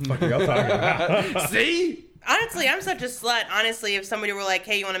that. What the fuck are y'all talking about? See? honestly, I'm such a slut. Honestly, if somebody were like,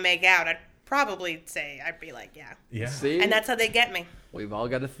 "Hey, you want to make out?" I'd probably say, I'd be like, "Yeah." Yeah. See? And that's how they get me. We've all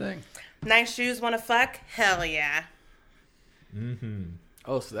got a thing. Nice shoes, want to fuck? Hell yeah.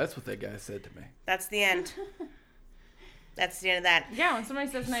 Oh, so that's what that guy said to me. That's the end. That's the end of that. Yeah, when somebody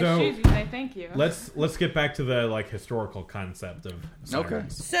says nice So- shoes, you say thank you. Let's get back to the like historical concept of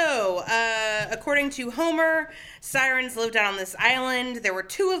sirens. So, according to Homer, sirens lived out on this island. There were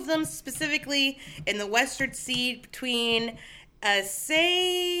two of them specifically in the Western Sea between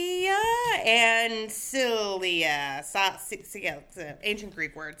Asaia and Cilia. Ancient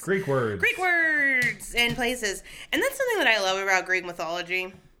Greek words. Greek words. Greek words and places. And that's something that I love about Greek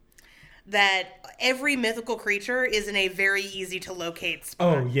mythology. That every mythical creature is in a very easy to locate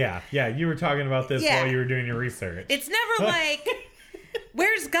spot. Oh yeah, yeah. You were talking about this Yeah. while you were doing your research. It's never like,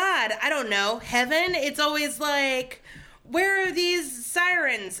 where's God? I don't know. Heaven? It's always like, where are these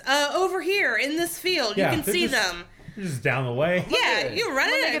sirens? Over here in this field. Yeah, you can they're see just- them. They're just down the way. Yeah, you run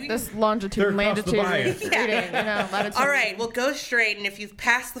Let me it. get this longitude They're and across the latitude bayou. reading, latitude. All right, well, go straight, and if you've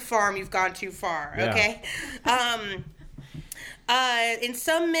passed the farm, you've gone too far. Yeah. Okay. In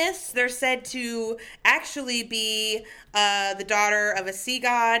some myths, they're said to actually be the daughter of a sea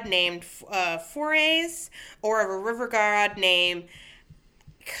god named Phoreys, or of a river god named,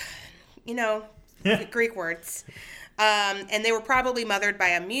 Greek words. And they were probably mothered by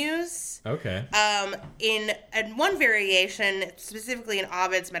a muse. Okay. In one variation, specifically in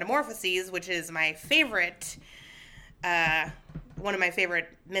Ovid's Metamorphoses, which is my favorite, one of my favorite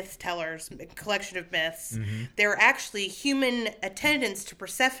myth tellers, collection of myths, they're actually human attendants to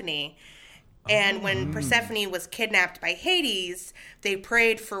Persephone, And when Persephone was kidnapped by Hades, they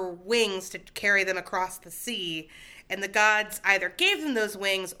prayed for wings to carry them across the sea. And the gods either gave them those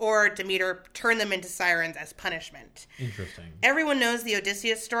wings or Demeter turned them into sirens as punishment. Interesting. Everyone knows the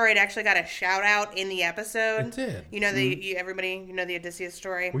Odysseus story. It actually got a shout out in the episode. It did. You know everybody, you know the Odysseus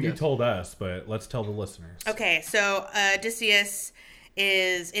story? Well, you told us, but let's tell the listeners. Okay, so Odysseus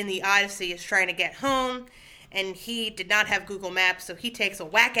is in the Odyssey, is trying to get home, and he did not have Google Maps, so he takes a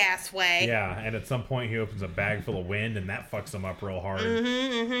whack-ass way. Yeah, and at some point he opens a bag full of wind, and that fucks him up real hard.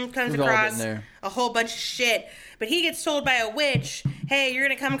 Comes We've all across been there. a whole bunch of shit. But he gets told by a witch, hey, you're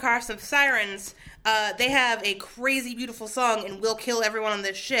going to come across some sirens. They have a crazy beautiful song and will kill everyone on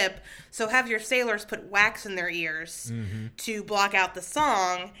this ship. So have your sailors put wax in their ears to block out the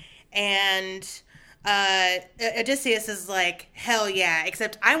song. And Odysseus is like, hell yeah,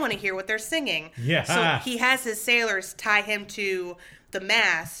 except I want to hear what they're singing. Yeah. So he has his sailors tie him to the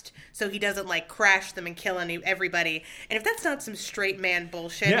mast so he doesn't like crash them and kill everybody. And if that's not some straight man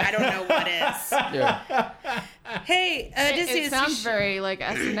bullshit, Yeah. I don't know what is. Yeah. Hey, Odysseus. It sounds very like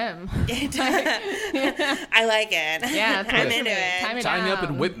S&M. I like it. Yeah, I'm into it. Sign me up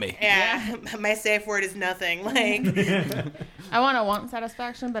and whip me. Yeah, my safe word is nothing. Like, I want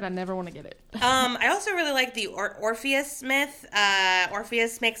satisfaction, but I never want to get it. I also really like the Orpheus myth.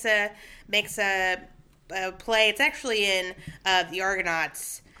 Orpheus makes a play. It's actually in the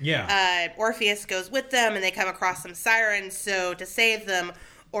Argonauts. Yeah. Orpheus goes with them, and they come across some sirens. So to save them,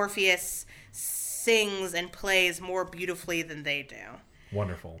 Orpheus sings and plays more beautifully than they do.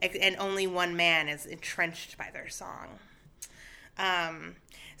 Wonderful. And only one man is entrenched by their song.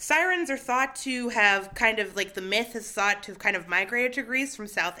 Sirens are thought to have kind of, like, the myth is thought to have kind of migrated to Greece from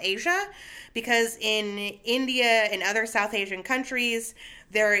South Asia, because in India and other South Asian countries,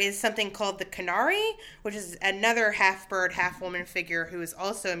 there is something called the Kanari, which is another half-bird, half-woman figure who is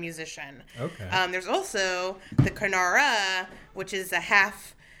also a musician. Okay. There's also the Kanara, which is a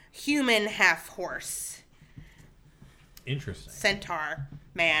half-human, half-horse Interesting. centaur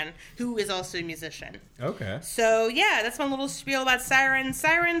man who is also a musician. Okay. So yeah, that's my little spiel about sirens.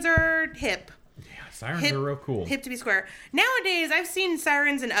 Sirens are hip. Yeah, sirens are real cool. Hip to be square. Nowadays, I've seen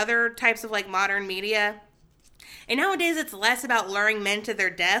sirens in other types of like modern media. And nowadays it's less about luring men to their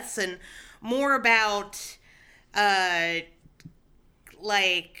deaths and more about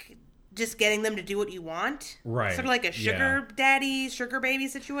like just getting them to do what you want. Right. Sort of like a sugar daddy, sugar baby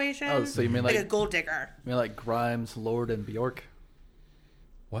situation. Oh, so you mean like like a gold digger. You mean like Grimes, Lord, and Bjork?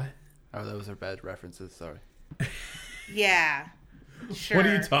 What? Oh, those are bad references. Sorry. Yeah. Sure. What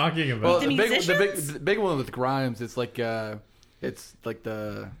are you talking about? Well, The musicians? the big one with Grimes, it's like the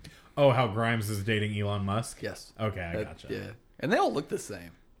Oh, how Grimes is dating Elon Musk? yes. Okay, I That- gotcha. Yeah, and they all look the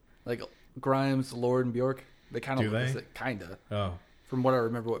same. Like Grimes, Lord, and Bjork, they kind of Do look they? the same. Kinda. Oh, From what I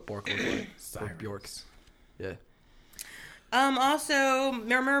remember, what Bjork looked like. Or sirens. Bjork. Yeah. Also,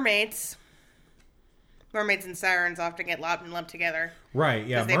 mermaids. Mermaids and sirens often get lumped together. Right,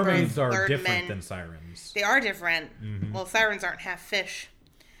 yeah. 'Cause they Mermaids both are learn different men. than sirens. They are different. Well, sirens aren't half fish.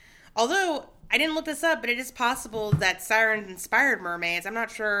 Although, I didn't look this up, but it is possible that sirens inspired mermaids. I'm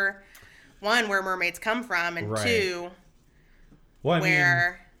not sure, one, where mermaids come from, and Right. two, Well, I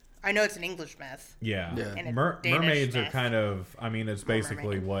where... I know it's an English myth. yeah. Yeah. And a Danish Mermaids are myth. kind of, I mean, it's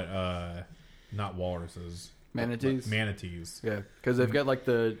basically mermaid. what, not walruses. Manatees. Manatees. Yeah, because they've got like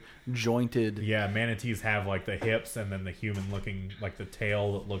the jointed. Yeah, manatees have like the hips and then the human looking, like the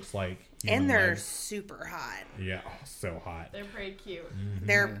tail that looks like human And they're legs. super hot. Yeah, oh, so hot. They're pretty cute.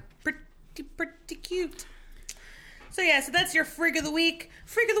 They're pretty cute. So yeah, so that's your freak of the week.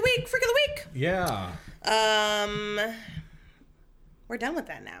 Freak of the week, freak of the week. Yeah. We're done with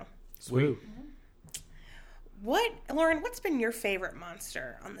that now. Woo. Lauren, what's been your favorite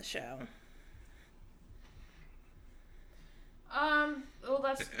monster on the show? Well,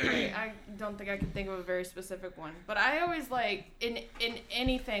 that's great. I don't think I can think of a very specific one, but I always like in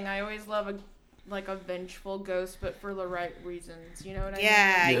anything. I always love a vengeful ghost, but for the right reasons. You know what I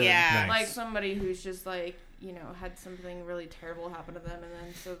Yeah, Yeah. yeah. Nice. mean? Like somebody who's just like had something really terrible happen to them, and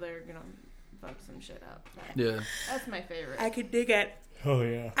then so they're gonna fuck some shit up. Yeah. That's my favorite. I could dig it. Oh,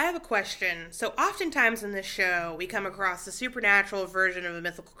 yeah. I have a question. So oftentimes in this show, we come across the supernatural version of a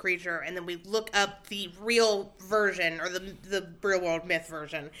mythical creature, and then we look up the real version, or the real world myth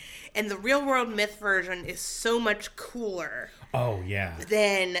version. And the real world myth version is so much cooler Oh, yeah.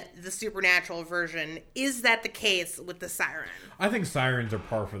 than the supernatural version. Is that the case with the siren? I think sirens are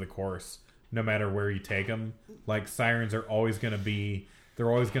par for the course, no matter where you take them. Like, sirens are always going to be... They're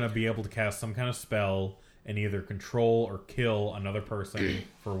always going to be able to cast some kind of spell and either control or kill another person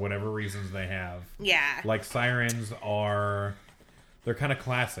for whatever reasons they have. Yeah. Like, sirens are... They're kind of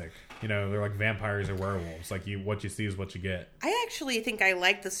classic. You know, they're like vampires or werewolves. Like what you see is what you get. I actually think I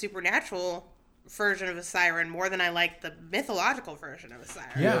like the supernatural version of a siren more than I like the mythological version of a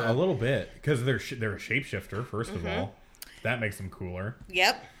siren. Yeah, a little bit because they're a shapeshifter. First of all, that makes them cooler.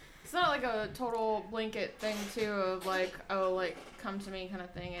 Yep. It's not like a total blanket thing too of like, oh, like come to me kind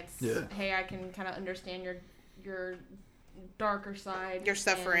of thing. It's hey, I can kind of understand your darker side, Your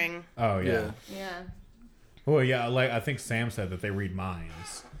suffering. Oh yeah. Yeah. Well, yeah. Like I think Sam said that they read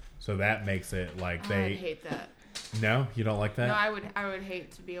minds, so that makes it like they. I hate that. No, you don't like that. No, I would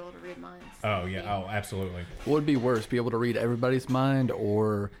hate to be able to read minds. Oh yeah. Oh, absolutely. What would be worse, be able to read everybody's mind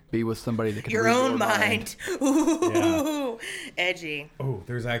or be with somebody that can Your read own your mind. Ooh, edgy. Oh,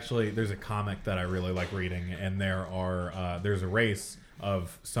 there's a comic that I really like reading, and there's a race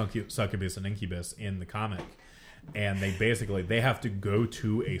of succubus and incubus in the comic, and they have to go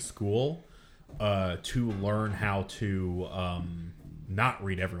to a school to learn how to not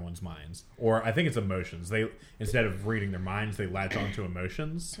read everyone's minds, or I think it's emotions. They instead of reading their minds, they latch onto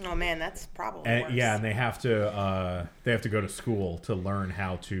emotions. Oh man, that's probably worse. And they have to go to school to learn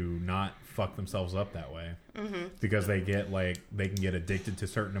how to not fuck themselves up that way, because they can get addicted to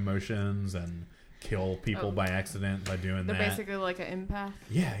certain emotions and kill people by accident by doing They're that. basically like an empath.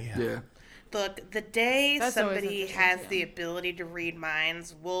 Yeah. Look, the day That's always somebody interesting, has yeah. the ability to read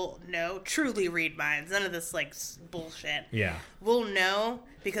minds, we'll know, truly read minds. None of this, like, bullshit. Yeah. We'll know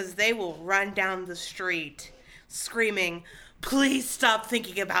because they will run down the street screaming, please stop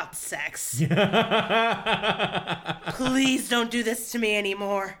thinking about sex. Please don't do this to me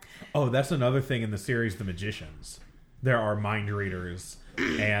anymore. Oh, that's another thing in the series, The Magicians. There are mind readers,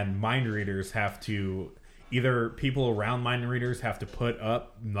 and mind readers have to... Either people around mind readers have to put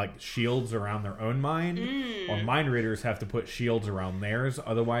up like shields around their own mind, or mind readers have to put shields around theirs.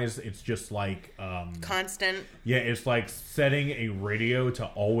 Otherwise, it's just like Constant. Yeah, it's like setting a radio to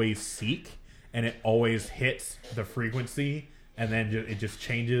always seek, and it always hits the frequency, and then it just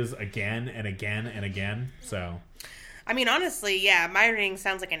changes again and again and again. So, I mean, honestly, yeah, mind reading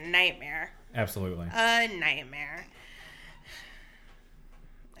sounds like a nightmare. absolutely. A nightmare.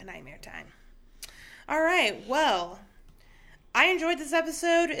 A nightmare time. All right, well, I enjoyed this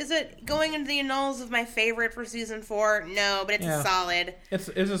episode. Is it going into the annals of my favorite for season 4? No, but it's a solid. It's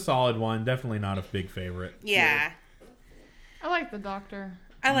a solid one. Definitely not a big favorite. Yeah. I like the Doctor.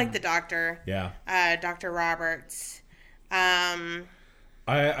 I like the Doctor. Yeah. Dr. Roberts.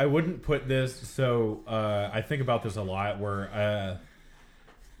 I wouldn't put this. So I think about this a lot. Where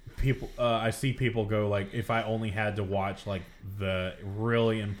I see people go like, if I only had to watch like the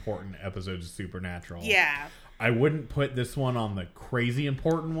really important episodes of Supernatural. Yeah. I wouldn't put this one on the crazy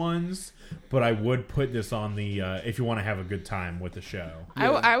important ones, but I would put this on the if you want to have a good time with the show.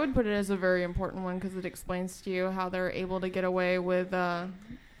 I would put it as a very important one because it explains to you how they're able to get away with the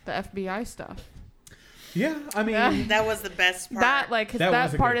FBI stuff. Yeah, I mean, That was the best part. That like 'cause That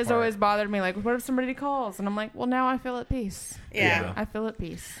was that a part good has part. always bothered me. Like, what if somebody calls? And I'm like, well, now I feel at peace. Yeah. I feel at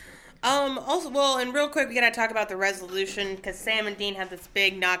peace. Also, well, and real quick, we gotta talk about the resolution, because Sam and Dean had this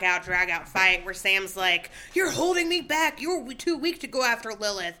big knockout, drag-out fight where Sam's like, you're holding me back, you're too weak to go after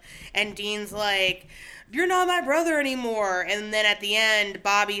Lilith. And Dean's like, you're not my brother anymore. And then at the end,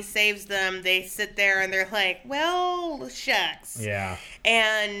 Bobby saves them. They sit there and they're like, well, shucks. yeah,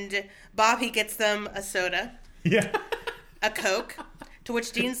 And Bobby gets them a soda, yeah. a Coke, to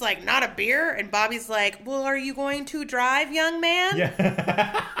which Dean's like, not a beer? And Bobby's like, well, are you going to drive, young man?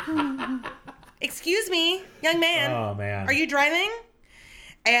 Yeah. Excuse me, young man. Oh man. Are you driving?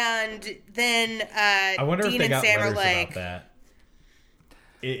 And then I wonder Dean if they and got Sam are letters like, about that.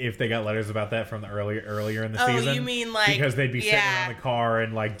 If they got letters about that from the earlier in the Oh, season. you mean, like, because they'd be sitting yeah. around the car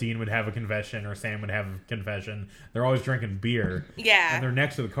and like Dean would have a confession or Sam would have a confession. They're always drinking beer. Yeah. And they're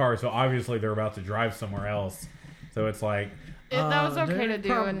next to the car, so obviously they're about to drive somewhere else. So it's like That was okay to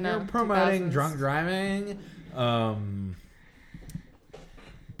do in they're the promoting 2000s. drunk driving.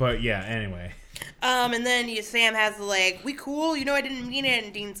 But yeah, anyway. and then Sam has the like, we cool? You know I didn't mean it.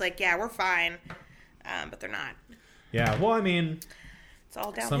 And Dean's like, yeah, we're fine. But they're not. Yeah, well, I mean, It's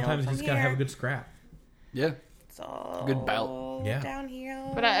all downhill sometimes you from just gotta here. have a good scrap. Yeah. It's all Good bout. Yeah.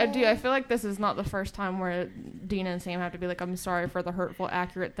 downhill. But I feel like this is not the first time where Dean and Sam have to be like, I'm sorry for the hurtful,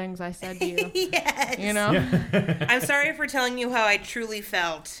 accurate things I said to you. Yes. You know? I'm sorry for telling you how I truly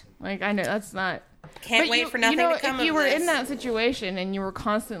felt. Like, I know that's not... Can't But wait for nothing to come if you of were this. in that situation and you were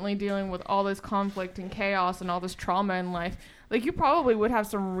constantly dealing with all this conflict and chaos and all this trauma in life, Like, you probably would have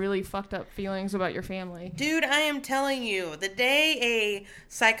some really fucked up feelings about your family. Dude, I am telling you, the day a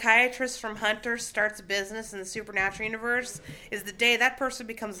psychiatrist from Hunter starts a business in the Supernatural universe is the day that person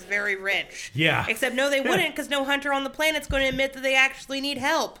becomes very rich. Yeah. Except, no, they wouldn't, because no Hunter on the planet's going to admit that they actually need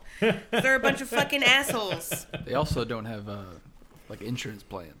help. They're a bunch of fucking assholes. They also don't have like insurance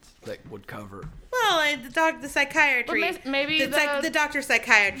plans that would cover. Well, the psychiatry. But maybe the doctor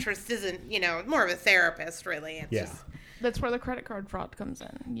psychiatrist isn't, more of a therapist, really. It's Yeah. just, that's where the credit card fraud comes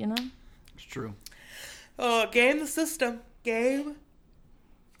in, you know? It's true. oh, game the system. Game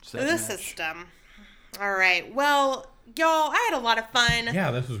Set the match. system. All right. Well, y'all, I had a lot of fun.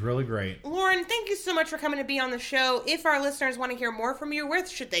 Yeah, this was really great. Lauren, thank you so much for coming to be on the show. If our listeners want to hear more from you, where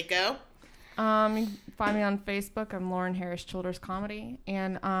should they go? You can find me on Facebook. I'm Lauren Harris Childers Comedy.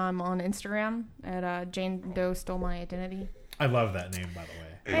 And I'm on Instagram at Jane Doe Stole My Identity. I love that name, by the way.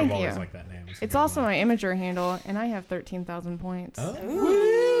 Thank I've always you. liked that name. a It's good also one. my Imager handle, and I have 13,000 points.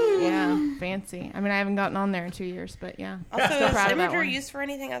 Oh. Yeah, fancy. I mean, I haven't gotten on there in 2 years, but yeah. Also, Still is proud of that Imager one. used for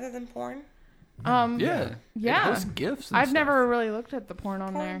anything other than porn? Yeah. Yeah. It hosts GIFs and I've stuff. never really looked at the porn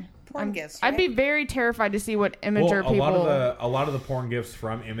on there. Porn gifts, I'd be right? very terrified to see what Imager Well, people. a lot of the porn gifs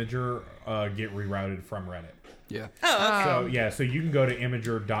from Imager get rerouted from Reddit. Yeah. Oh, okay. So yeah, so you can go to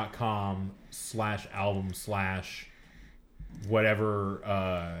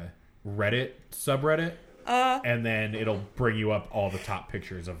imager.com/album/whatever Reddit subreddit, and then it'll bring you up all the top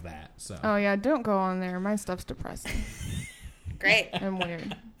pictures of that. So Oh yeah, don't go on there. My stuff's depressing Great. and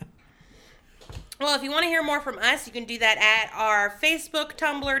weird. Well, if you want to hear more from us, you can do that at our Facebook,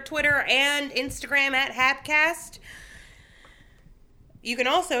 Tumblr, Twitter, and Instagram at Hapcast. You can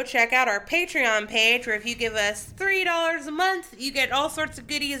also check out our Patreon page, where if you give us $3 a month, you get all sorts of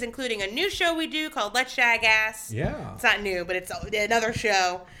goodies, including a new show we do called Let's Shag Ass. yeah, It's not new, but it's another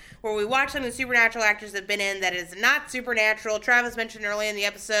show where we watch some of the supernatural actors that have been in that is not supernatural. Travis mentioned earlier in the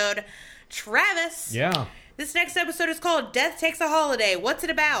episode. Travis, yeah. this next episode is called Death Takes a Holiday. What's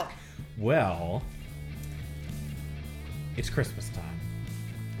it about? Well, it's Christmas time,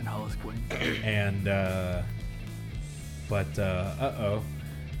 And Hollis Quinn. and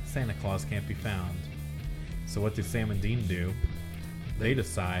Santa Claus can't be found. So what do Sam and Dean do? They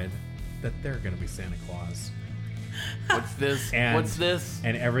decide that they're going to be Santa Claus. What's this? And- What's this?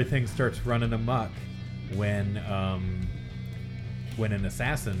 And everything starts running amok when an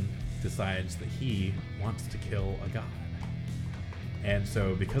assassin decides that he wants to kill a god. And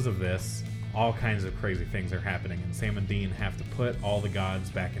so because of this, all kinds of crazy things are happening, and Sam and Dean have to put all the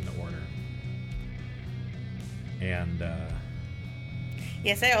gods back into order. And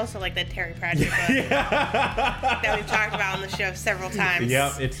Yes, I also like that Terry Pratchett book that we've talked about on the show several times.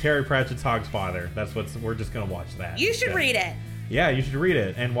 yep, it's Terry Pratchett's Hogsfather. That's we're just gonna watch that. You should read it. Yeah, you should read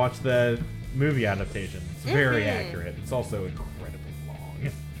it and watch the movie adaptation. It's very accurate. It's also incredibly long.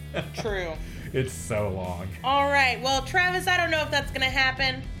 True. It's so long. All right. Well, Travis, I don't know if that's going to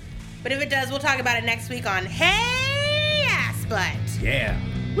happen, but if it does, we'll talk about it next week on Hey Ass Butt. Yeah.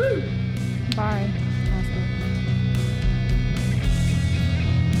 Bye.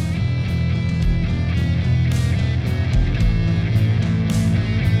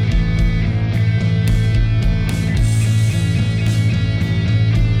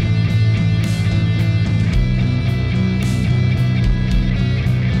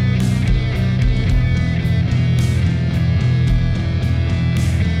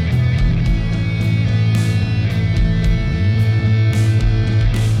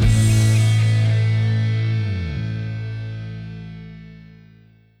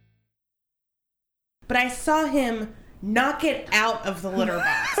 But I saw him knock it out of the litter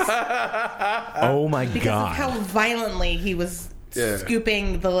box Oh my because of how violently he was Yeah.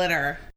 scooping the litter.